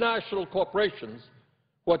multinational corporations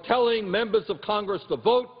who are telling members of Congress to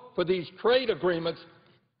vote for these trade agreements,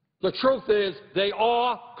 the truth is they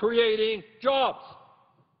are creating jobs.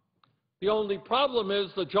 The only problem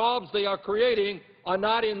is the jobs they are creating are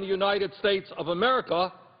not in the United States of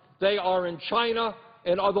America. They are in China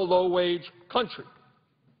and other low-wage countries.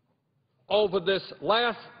 Over this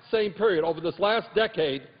last same period, over this last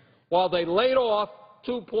decade, while they laid off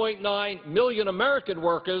 2.9 million American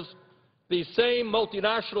workers, these same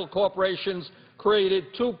multinational corporations created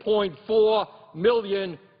 2.4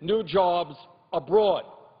 million new jobs abroad.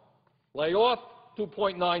 Lay off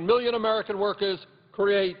 2.9 million American workers,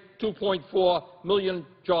 create 2.4 million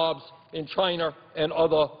jobs in China and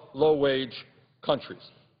other low-wage countries.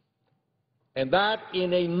 And that,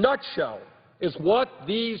 in a nutshell, is what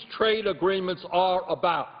these trade agreements are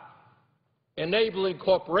about: enabling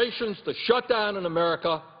corporations to shut down in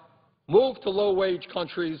America, move to low-wage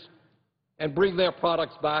countries, and bring their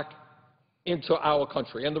products back into our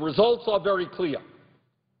country. And the results are very clear.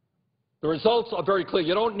 The results are very clear.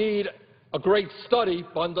 You don't need a great study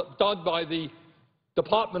done by the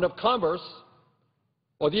Department of Commerce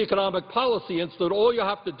or the Economic Policy Institute. All you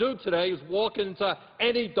have to do today is walk into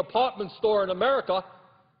any department store in America,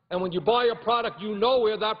 and when you buy a product, you know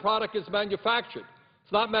where that product is manufactured.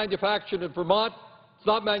 It's not manufactured in Vermont. It's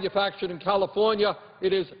not manufactured in California.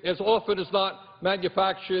 It is, as often as not,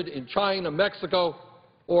 manufactured in China, Mexico,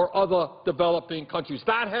 or other developing countries.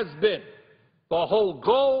 That has been the whole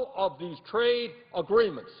goal of these trade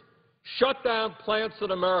agreements. Shut down plants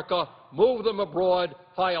in America, move them abroad,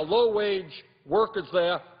 hire low-wage workers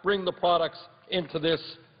there, bring the products into this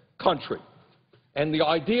country. And the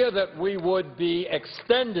idea that we would be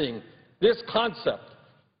extending this concept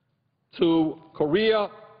to Korea,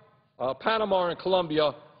 Panama, and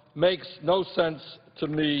Colombia makes no sense to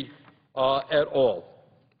me at all.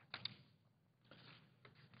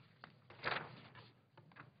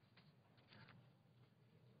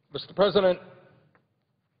 Mr. President,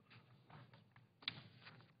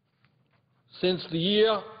 since the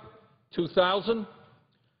year 2000,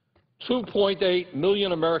 2.8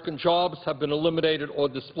 million American jobs have been eliminated or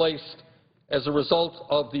displaced as a result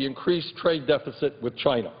of the increased trade deficit with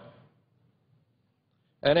China.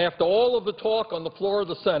 And after all of the talk on the floor of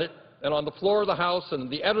the Senate and on the floor of the House and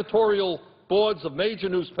the editorial boards of major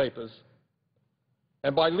newspapers,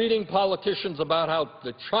 and by leading politicians about how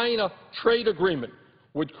the China trade agreement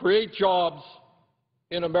would create jobs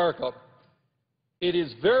in America, it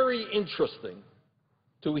is very interesting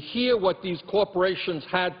to hear what these corporations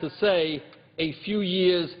had to say a few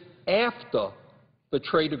years after the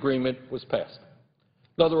trade agreement was passed.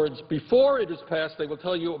 In other words, before it is passed, they will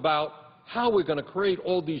tell you about how we're going to create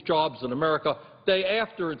all these jobs in America. Day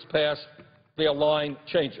after it's passed, their line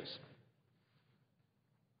changes.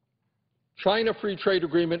 China Free Trade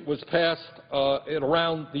Agreement was passed in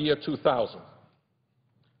around the year 2000. A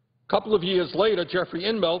couple of years later, Jeffrey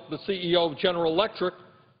Immelt, the CEO of General Electric,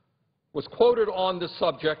 was quoted on this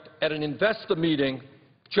subject at an investor meeting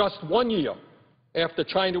just 1 year after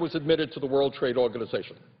China was admitted to the World Trade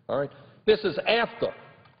Organization. All right? This is after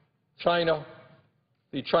China,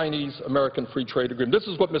 the Chinese-American Free Trade Agreement. This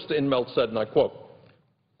is what Mr. Immelt said, and I quote,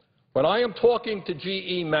 "When I am talking to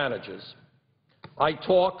GE managers, I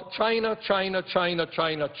talk China, China, China,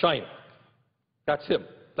 China, China." That's him,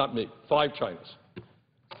 not me. 5 Chinas.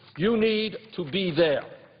 "You need to be there.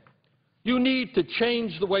 You need to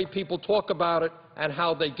change the way people talk about it and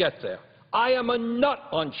how they get there. I am a nut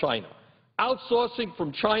on China. Outsourcing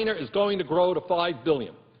from China is going to grow to $5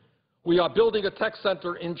 billion. We are building a tech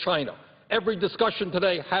center in China. Every discussion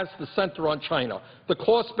today has the center on China. The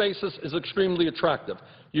cost basis is extremely attractive.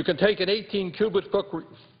 You can take an 18 cubic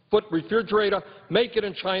foot refrigerator, make it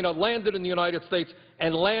in China, land it in the United States,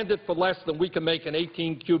 and land it for less than we can make an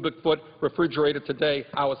 18 cubic foot refrigerator today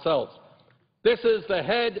ourselves." This is the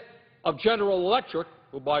head of General Electric,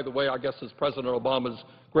 who, by the way, I guess is President Obama's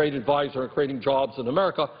great advisor in creating jobs in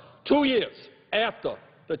America, 2 years after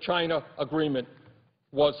the China agreement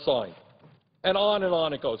was signed. And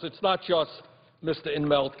on it goes. It's not just Mr.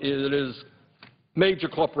 Immelt, it is major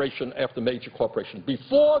corporation after major corporation.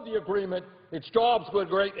 Before the agreement, its jobs were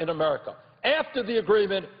great in America. After the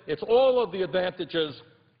agreement, it's all of the advantages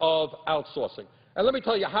of outsourcing. And let me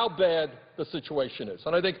tell you how bad the situation is.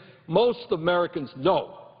 And I think most Americans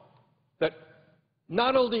know that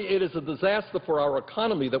not only it is a disaster for our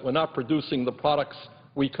economy that we're not producing the products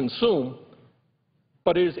we consume,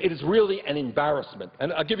 but it is really an embarrassment.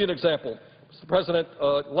 And I'll give you an example. Mr. President,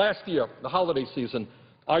 last year, the holiday season,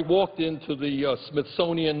 I walked into the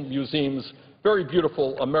Smithsonian Museum's very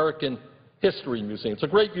beautiful American History Museum. It's a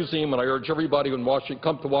great museum, and I urge everybody in Washington,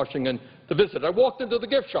 come to Washington to visit. I walked into the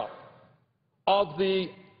gift shop of the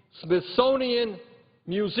Smithsonian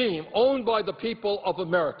Museum, owned by the people of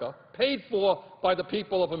America, paid for by the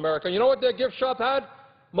people of America. You know what their gift shop had?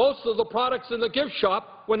 Most of the products in the gift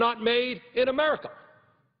shop were not made in America.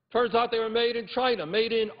 Turns out they were made in China,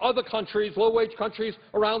 made in other countries, low-wage countries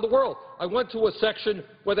around the world. I went to a section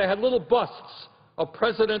where they had little busts of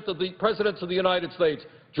presidents of the United States,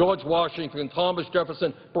 George Washington, Thomas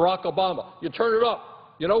Jefferson, Barack Obama. You turn it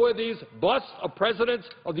up. You know where these busts of presidents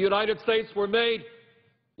of the United States were made?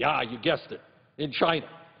 Yeah, you guessed it, in China.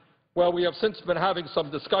 Well, we have since been having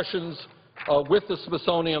some discussions with the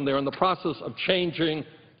Smithsonian. They're in the process of changing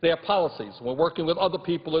their policies. We're working with other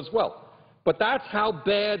people as well. But that's how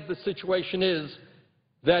bad the situation is,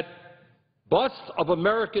 that busts of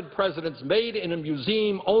American presidents made in a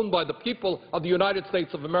museum owned by the people of the United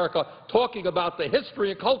States of America talking about the history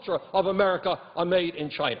and culture of America are made in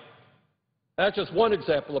China. That's just one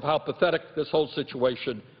example of how pathetic this whole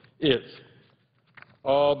situation is.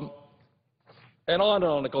 And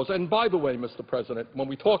on it goes. And by the way, Mr. President, when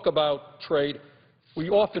we talk about trade, we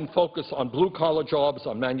often focus on blue-collar jobs,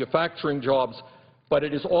 on manufacturing jobs, but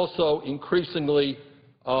it is also increasingly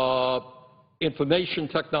information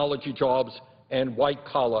technology jobs and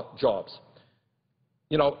white-collar jobs.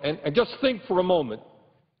 You know, and just think for a moment,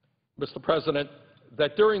 Mr. President,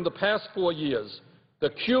 that during the past 4 years, the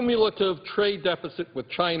cumulative trade deficit with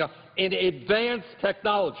China in advanced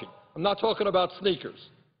technology, I'm not talking about sneakers,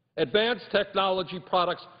 advanced technology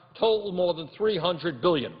products total more than $300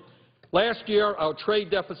 billion. Last year, our trade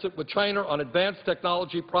deficit with China on advanced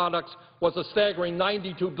technology products was a staggering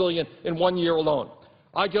 $92 billion in 1 year alone.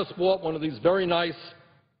 I just bought one of these very nice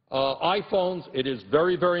iPhones. It is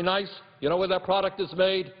very, very nice. You know where that product is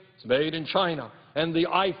made? It's made in China. And the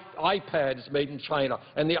iPad is made in China,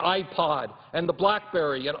 and the iPod, and the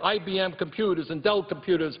BlackBerry, and IBM computers, and Dell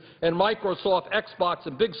computers, and Microsoft Xbox,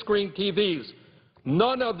 and big screen TVs.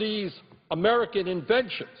 None of these American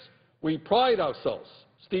inventions. We pride ourselves.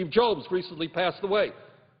 Steve Jobs recently passed away.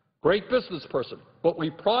 Great business person. But we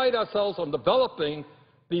pride ourselves on developing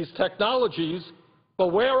these technologies, but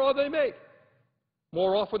where are they made?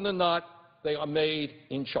 More often than not, they are made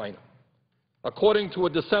in China. According to a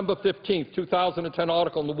December 15, 2010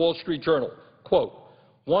 article in the Wall Street Journal, quote,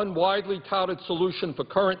 one widely touted solution for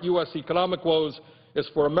current U.S. economic woes is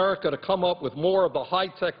for America to come up with more of the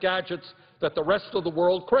high-tech gadgets that the rest of the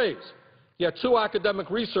world craves. Yet two academic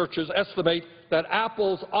researchers estimate that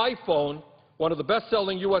Apple's iPhone, one of the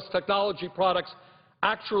best-selling U.S. technology products,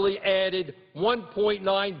 actually added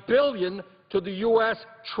 $1.9 billion to the U.S.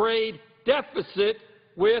 trade deficit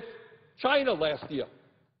with China last year.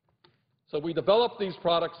 So we develop these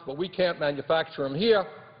products, but we can't manufacture them here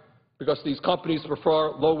because these companies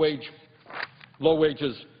prefer low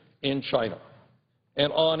wages in China.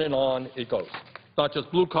 And on it goes. Not just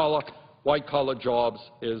blue-collar, white-collar jobs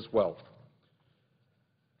as well.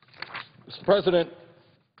 Mr. President,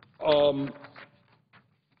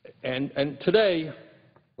 and today,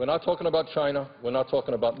 we're not talking about China, we're not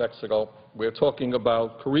talking about Mexico, we're talking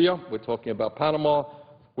about Korea, we're talking about Panama,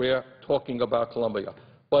 we're talking about Colombia.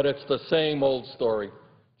 But it's the same old story.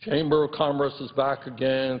 Chamber of Commerce is back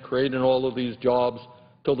again, creating all of these jobs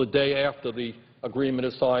till the day after the agreement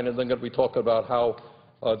is signed, and then going to be talking about how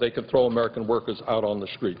they can throw American workers out on the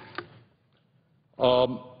street.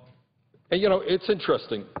 And, you know, it's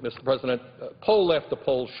interesting, Mr. President, poll after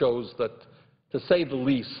poll shows that, to say the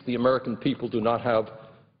least, the American people do not have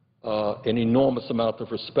an enormous amount of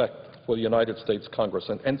respect for the United States Congress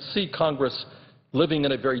and see Congress living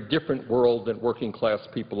in a very different world than working-class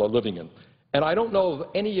people are living in. And I don't know of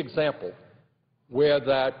any example where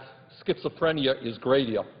that schizophrenia is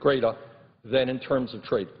greater than in terms of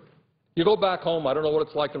trade. You go back home, I don't know what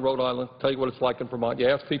it's like in Rhode Island, tell you what it's like in Vermont. You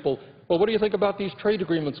ask people, well, what do you think about these trade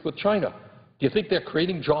agreements with China? Do you think they're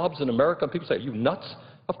creating jobs in America? And people say, are you nuts?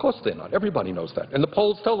 Of course they're not. Everybody knows that. And the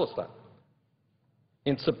polls tell us that.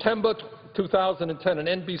 In September 2010, an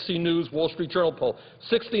NBC News Wall Street Journal poll,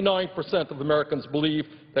 69% of Americans believe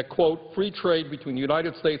that, quote, free trade between the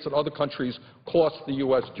United States and other countries costs the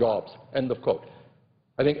U.S. jobs, end of quote.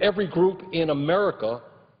 I think every group in America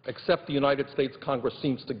except the United States Congress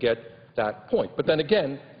seems to get that point. But then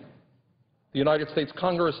again, the United States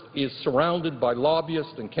Congress is surrounded by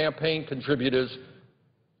lobbyists and campaign contributors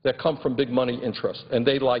that come from big money interests, and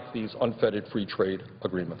they like these unfettered free trade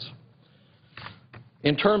agreements.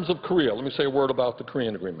 In terms of Korea, let me say a word about the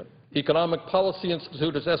Korean agreement. Economic Policy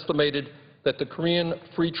Institute has estimated that the Korean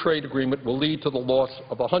free trade agreement will lead to the loss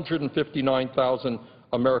of 159,000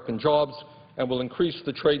 American jobs and will increase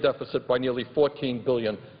the trade deficit by nearly $14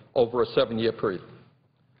 billion over a 7-year period.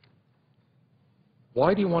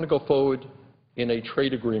 Why do you want to go forward in a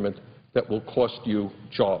trade agreement that will cost you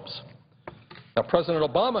jobs? Now, President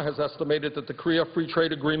Obama has estimated that the Korea Free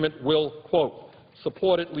Trade Agreement will, quote,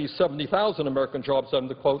 support at least 70,000 American jobs,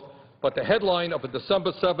 end of quote, but the headline of a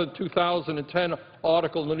December 7, 2010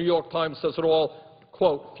 article in the New York Times says it all,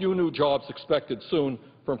 quote, few new jobs expected soon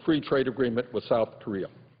from free trade agreement with South Korea.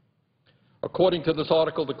 According to this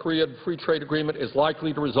article, the Korean Free Trade Agreement is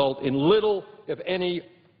likely to result in little, if any,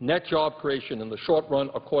 net job creation in the short run,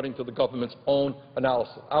 according to the government's own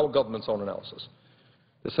analysis, our government's own analysis.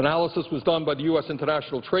 This analysis was done by the U.S.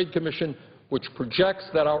 International Trade Commission, which projects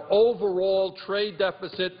that our overall trade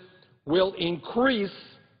deficit will increase,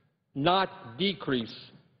 not decrease,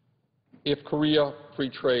 if Korea Free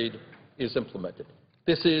Trade is implemented.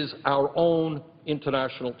 This is our own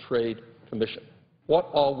International Trade Commission. What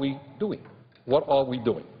are we doing? What are we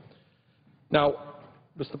doing? Now,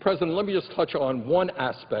 Mr. President, let me just touch on one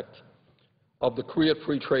aspect of the Korea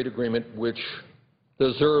Free Trade Agreement which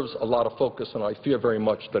deserves a lot of focus, and I fear very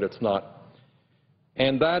much that it's not.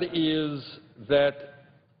 And that is that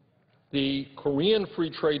the Korean Free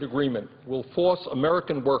Trade Agreement will force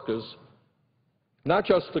American workers not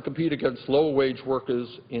just to compete against low-wage workers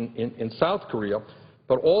in South Korea,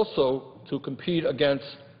 but also to compete against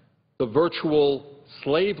the virtual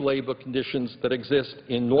slave labor conditions that exist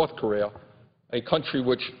in North Korea, a country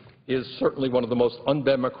which is certainly one of the most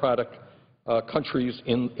undemocratic countries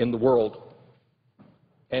in the world.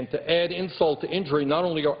 And to add insult to injury, not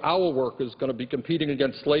only are our workers going to be competing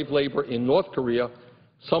against slave labor in North Korea,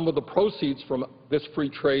 some of the proceeds from this free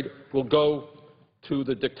trade will go to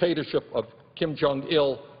the dictatorship of Kim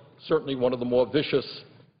Jong-il, certainly one of the more vicious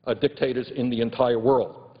dictators in the entire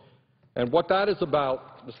world. And what that is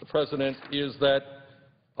about, Mr. President, is that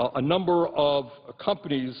a number of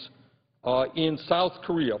companies in South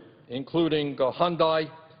Korea, including Hyundai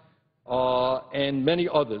and many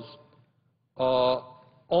others,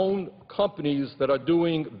 own companies that are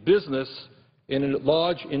doing business in a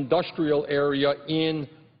large industrial area in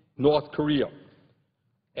North Korea.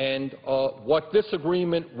 And what this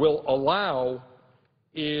agreement will allow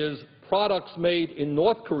is products made in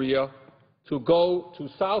North Korea to go to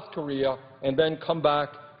South Korea and then come back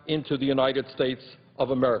into the United States of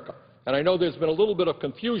America. And I know there's been a little bit of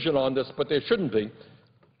confusion on this, but there shouldn't be.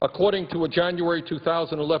 According to a January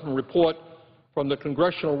 2011 report from the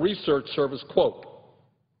Congressional Research Service, quote,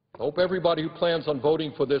 I hope everybody who plans on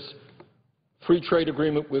voting for this free trade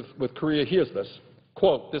agreement with Korea hears this,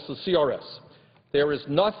 quote, this is CRS, there is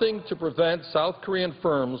nothing to prevent South Korean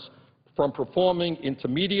firms from performing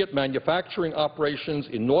intermediate manufacturing operations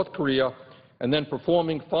in North Korea and then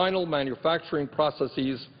performing final manufacturing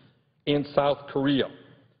processes in South Korea.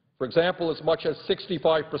 For example, as much as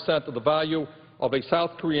 65% of the value of a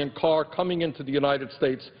South Korean car coming into the United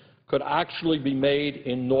States could actually be made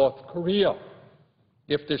in North Korea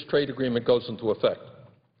if this trade agreement goes into effect.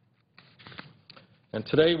 And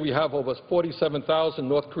today we have over 47,000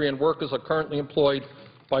 North Korean workers are currently employed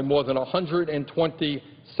by more than 120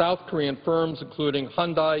 South Korean firms, including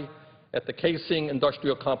Hyundai, at the Kaesing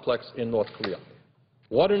Industrial Complex in North Korea.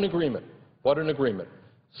 What an agreement. What an agreement.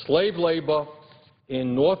 Slave labor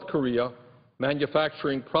in North Korea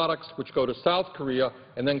manufacturing products which go to South Korea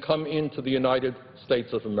and then come into the United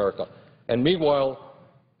States of America. And meanwhile,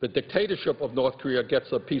 the dictatorship of North Korea gets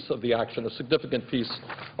a piece of the action, a significant piece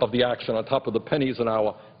of the action on top of the pennies an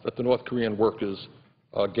hour that the North Korean workers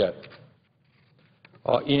get.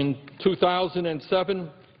 In 2007,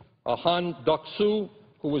 Han Duck-soo,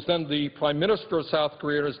 who was then the Prime Minister of South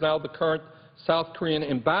Korea and is now the current South Korean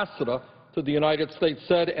ambassador to the United States,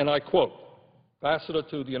 said, and I quote, ambassador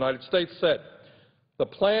to the United States said, the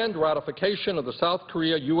planned ratification of the South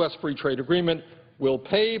Korea-U.S. Free Trade Agreement will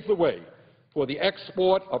pave the way for the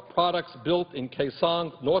export of products built in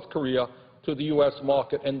Kaesong, North Korea, to the U.S.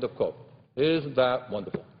 market, end of quote. Isn't that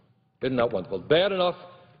wonderful? Isn't that wonderful? Bad enough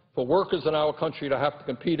for workers in our country to have to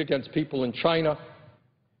compete against people in China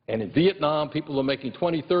and in Vietnam, people are making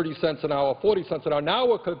 20, 30 cents an hour, 40 cents an hour. Now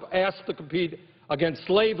we're asked to compete against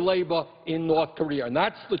slave labor in North Korea, and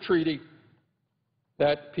that's the treaty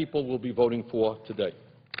that people will be voting for today.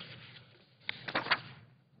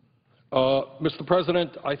 Mr.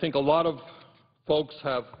 President, I think a lot of folks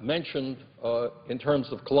have mentioned, in terms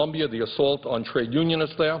of Colombia, the assault on trade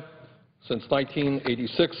unionists there. Since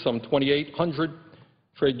 1986, some 2,800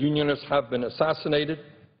 trade unionists have been assassinated.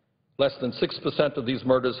 Less than 6% of these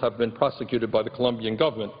murders have been prosecuted by the Colombian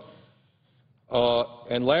government.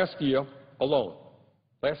 And last year alone,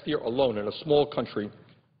 in a small country,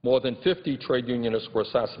 more than 50 trade unionists were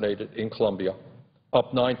assassinated in Colombia,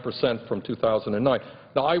 up 9% from 2009.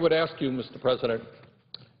 Now, I would ask you, Mr. President,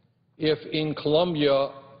 if in Colombia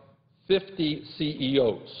 50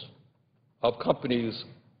 CEOs of companies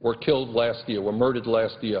were killed last year, were murdered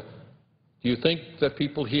last year, do you think that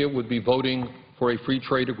people here would be voting for a free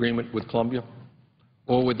trade agreement with Colombia?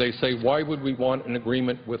 Or would they say, why would we want an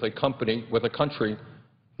agreement with a company, with a country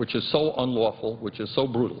which is so unlawful, which is so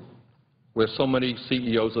brutal, where so many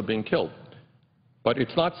CEOs are being killed? But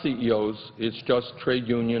it's not CEOs, it's just trade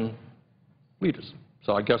union leaders.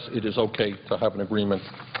 So I guess it is okay to have an agreement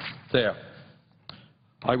there.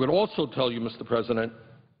 I would also tell you, Mr. President,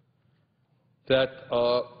 that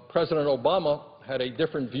President Obama had a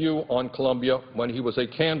different view on Colombia when he was a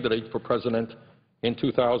candidate for president in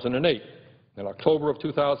 2008. In October of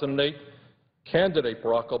 2008, candidate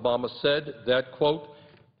Barack Obama said that, quote,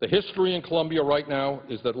 the history in Colombia right now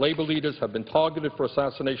is that labor leaders have been targeted for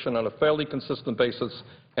assassination on a fairly consistent basis,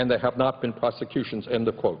 and there have not been prosecutions, end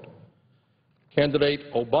of quote.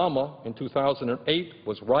 Candidate Obama in 2008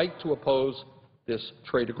 was right to oppose this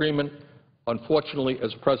trade agreement. Unfortunately,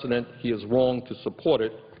 as president, he is wrong to support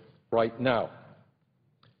it right now.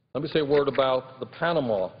 Let me say a word about the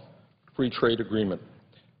Panama Free Trade Agreement.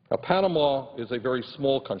 Now, Panama is a very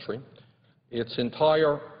small country. Its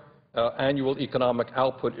entire annual economic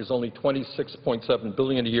output is only $26.7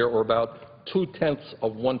 billion a year, or about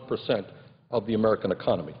 0.2% of the American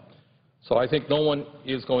economy. So I think no one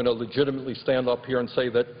is going to legitimately stand up here and say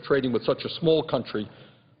that trading with such a small country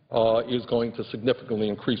is going to significantly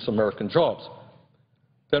increase American jobs.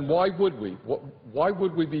 Then why would we? Why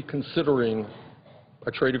would we be considering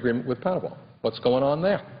a trade agreement with Panama? What's going on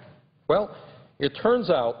there? Well, it turns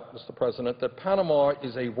out, Mr. President, that Panama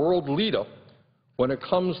is a world leader when it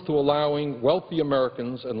comes to allowing wealthy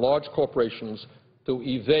Americans and large corporations to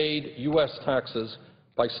evade U.S. taxes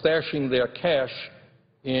by stashing their cash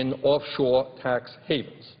in offshore tax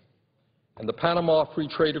havens. And the Panama Free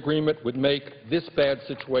Trade Agreement would make this bad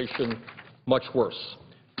situation much worse.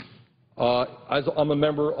 As I'm a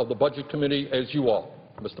member of the Budget Committee, as you are,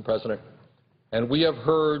 Mr. President, and we have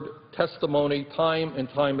heard testimony time and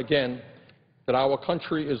time again that our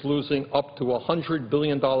country is losing up to $100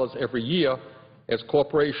 billion every year as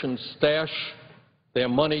corporations stash their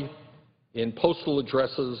money in postal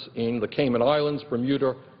addresses in the Cayman Islands,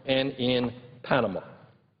 Bermuda, and in Panama.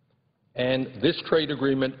 And this trade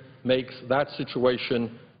agreement makes that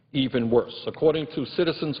situation even worse. According to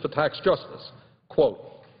Citizens for Tax Justice,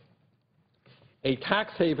 quote, "A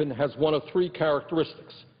tax haven has one of three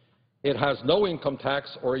characteristics. It has no income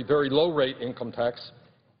tax or a very low-rate income tax.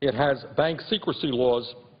 It has bank secrecy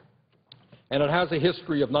laws, and it has a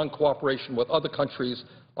history of non-cooperation with other countries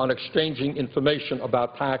on exchanging information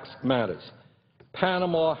about tax matters.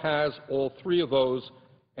 Panama has all three of those,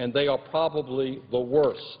 and they are probably the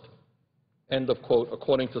worst," end of quote,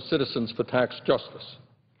 according to Citizens for Tax Justice.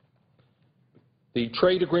 The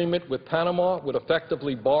trade agreement with Panama would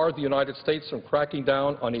effectively bar the United States from cracking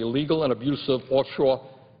down on illegal and abusive offshore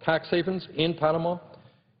tax havens in Panama.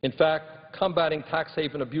 In fact, combating tax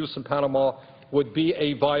haven abuse in Panama would be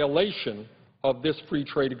a violation of this free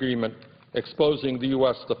trade agreement, exposing the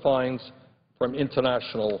U.S. to fines from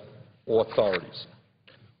international authorities.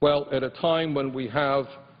 Well, at a time when we have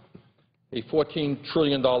a $14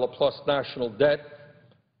 trillion plus national debt,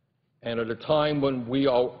 and at a time when we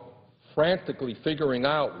are frantically figuring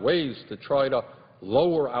out ways to try to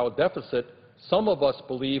lower our deficit, some of us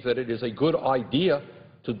believe that it is a good idea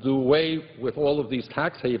to do away with all of these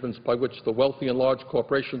tax havens by which the wealthy and large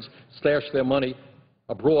corporations stash their money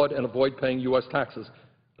abroad and avoid paying U.S. taxes.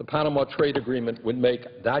 The Panama Trade Agreement would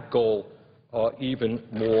make that goal even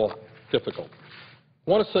more difficult.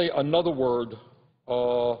 I want to say another word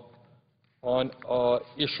on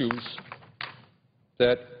issues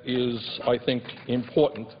that is, I think,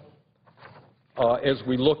 important as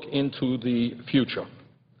we look into the future.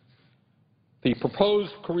 The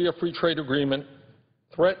proposed Korea Free Trade Agreement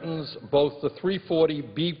threatens both the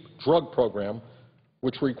 340B drug program,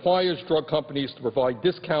 which requires drug companies to provide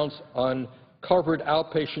discounts on covered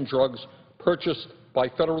outpatient drugs purchased by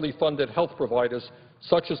federally funded health providers,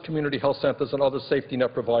 such as community health centers and other safety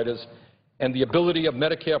net providers, and the ability of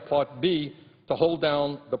Medicare Part B to hold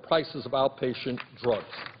down the prices of outpatient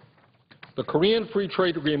drugs. The Korean Free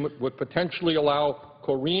Trade Agreement would potentially allow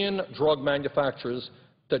Korean drug manufacturers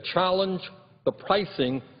to challenge the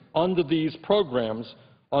pricing under these programs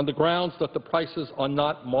on the grounds that the prices are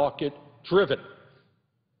not market-driven.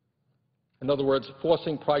 In other words,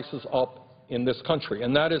 forcing prices up in this country.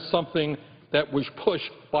 And that is something that was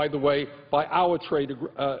pushed, by the way, by our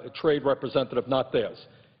trade representative, not theirs.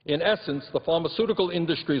 In essence, the pharmaceutical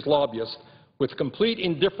industry's lobbyists, with complete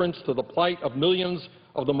indifference to the plight of millions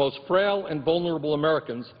of the most frail and vulnerable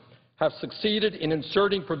Americans, have succeeded in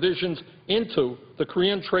inserting provisions into the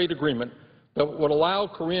Korean trade agreement that would allow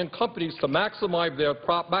Korean companies to maximize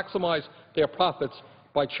their profits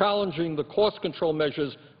by challenging the cost control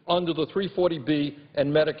measures under the 340B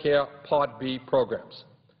and Medicare Part B programs.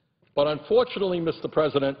 But unfortunately, Mr.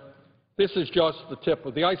 President, this is just the tip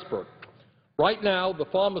of the iceberg. Right now, the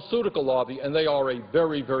pharmaceutical lobby, and they are a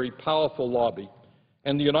very, very powerful lobby,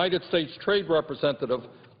 and the United States Trade Representative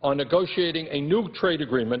are negotiating a new trade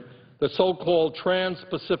agreement, the so-called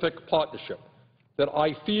Trans-Pacific Partnership, that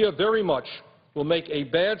I fear very much will make a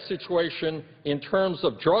bad situation in terms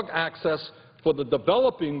of drug access for the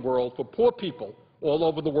developing world, for poor people all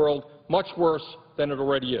over the world, much worse than it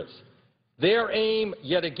already is. Their aim,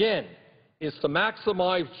 yet again, is to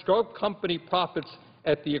maximize drug company profits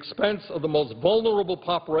at the expense of the most vulnerable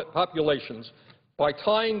populations by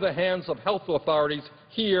tying the hands of health authorities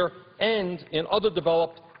here and in other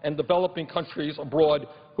developed and developing countries abroad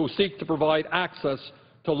who seek to provide access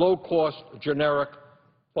to low-cost generic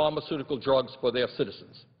pharmaceutical drugs for their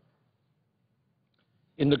citizens.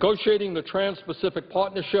 In negotiating the Trans-Pacific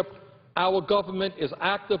Partnership, our government is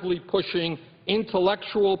actively pushing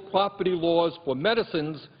intellectual property laws for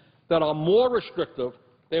medicines that are more restrictive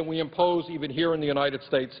than we impose even here in the United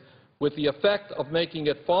States, with the effect of making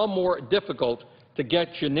it far more difficult to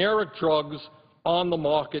get generic drugs on the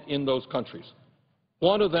market in those countries.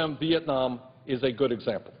 One of them, Vietnam, is a good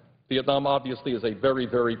example. Vietnam obviously is a very,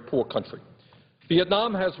 very poor country.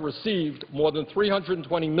 Vietnam has received more than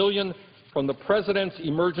 $320 million from the President's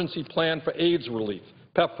Emergency Plan for AIDS Relief,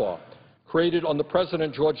 PEPFAR, created under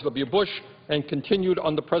President George W. Bush and continued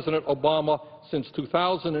under President Obama since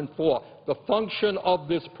 2004. The function of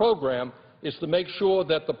this program is to make sure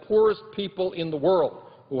that the poorest people in the world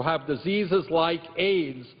who have diseases like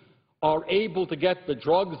AIDS are able to get the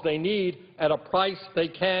drugs they need at a price they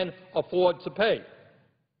can afford to pay.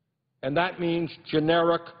 And that means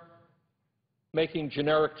making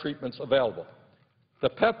generic treatments available. The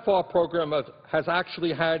PEPFAR program has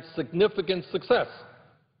actually had significant success.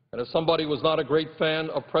 And as somebody who was not a great fan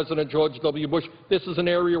of President George W. Bush, this is an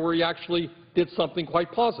area where he actually did something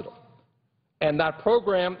quite positive. And that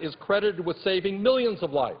program is credited with saving millions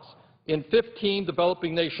of lives in 15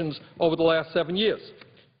 developing nations over the last 7 years.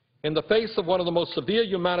 In the face of one of the most severe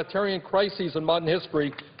humanitarian crises in modern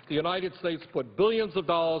history, the United States put billions of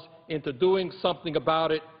dollars into doing something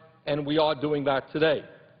about it, and we are doing that today.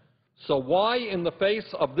 So why, in the face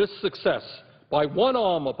of this success by one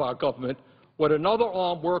arm of our government, would another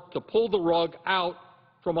arm work to pull the rug out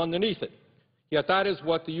from underneath it? Yet that is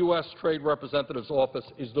what the U.S. Trade Representative's office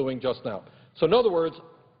is doing just now. So in other words,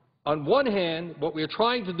 on one hand, what we are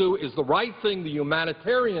trying to do is the right thing, the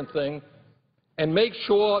humanitarian thing, and make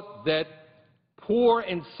sure that poor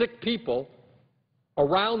and sick people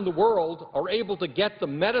around the world are able to get the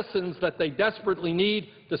medicines that they desperately need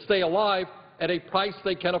to stay alive at a price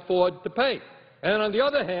they can afford to pay. And on the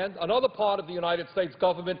other hand, another part of the United States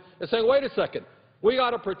government is saying, wait a second, we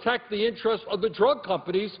got to protect the interests of the drug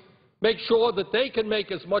companies, make sure that they can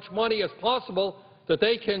make as much money as possible, that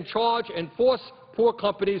they can charge and force poor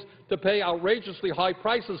companies to pay outrageously high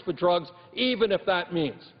prices for drugs, even if that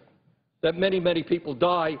means that many, many people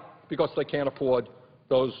die because they can't afford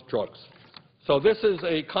those drugs. So this is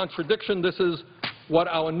a contradiction. This is what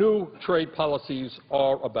our new trade policies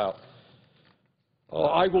are about.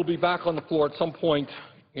 I will be back on the floor at some point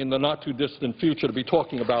in the not-too-distant future to be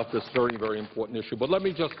talking about this very, very important issue. But let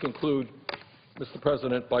me just conclude, Mr.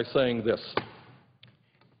 President, by saying this.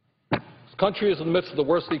 This country is in the midst of the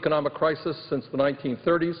worst economic crisis since the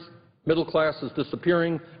 1930s. Middle class is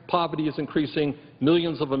disappearing. Poverty is increasing.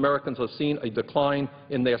 Millions of Americans have seen a decline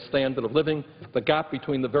in their standard of living. The gap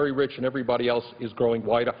between the very rich and everybody else is growing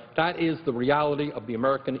wider. That is the reality of the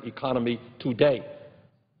American economy today.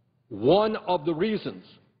 One of the reasons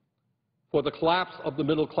for the collapse of the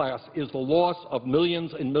middle class is the loss of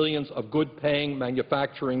millions and millions of good-paying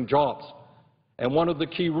manufacturing jobs. And one of the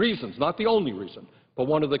key reasons, not the only reason, but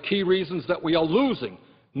one of the key reasons that we are losing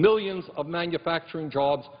millions of manufacturing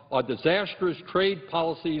jobs are disastrous trade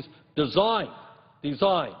policies designed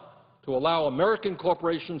to allow American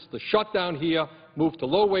corporations to shut down here, move to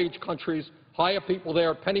low-wage countries, hire people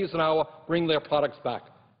there, pennies an hour, bring their products back.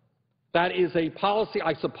 That is a policy,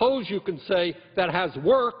 I suppose you can say, that has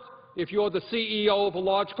worked if you're the CEO of a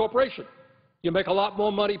large corporation. You make a lot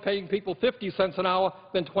more money paying people 50 cents an hour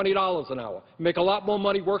than $20 an hour. You make a lot more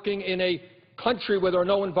money working in a country where there are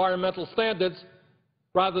no environmental standards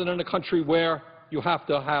rather than in a country where you have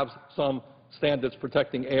to have some standards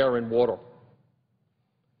protecting air and water.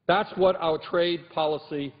 That's what our trade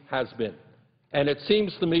policy has been. And it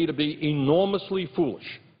seems to me to be enormously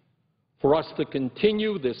foolish for us to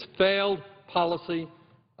continue this failed policy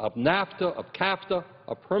of NAFTA, of CAFTA,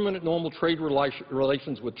 of permanent normal trade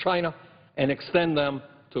relations with China, and extend them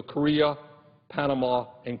to Korea, Panama,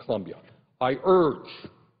 and Colombia. I urge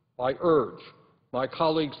my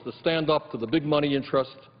colleagues to stand up to the big money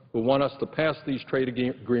interests who want us to pass these trade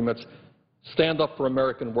agreements, stand up for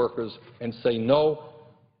American workers, and say no,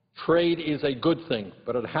 trade is a good thing,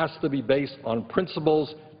 but it has to be based on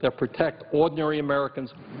principles that protect ordinary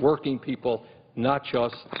Americans, working people, not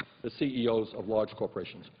just the CEOs of large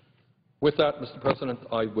corporations. With that, Mr. President,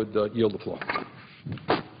 I would yield the floor.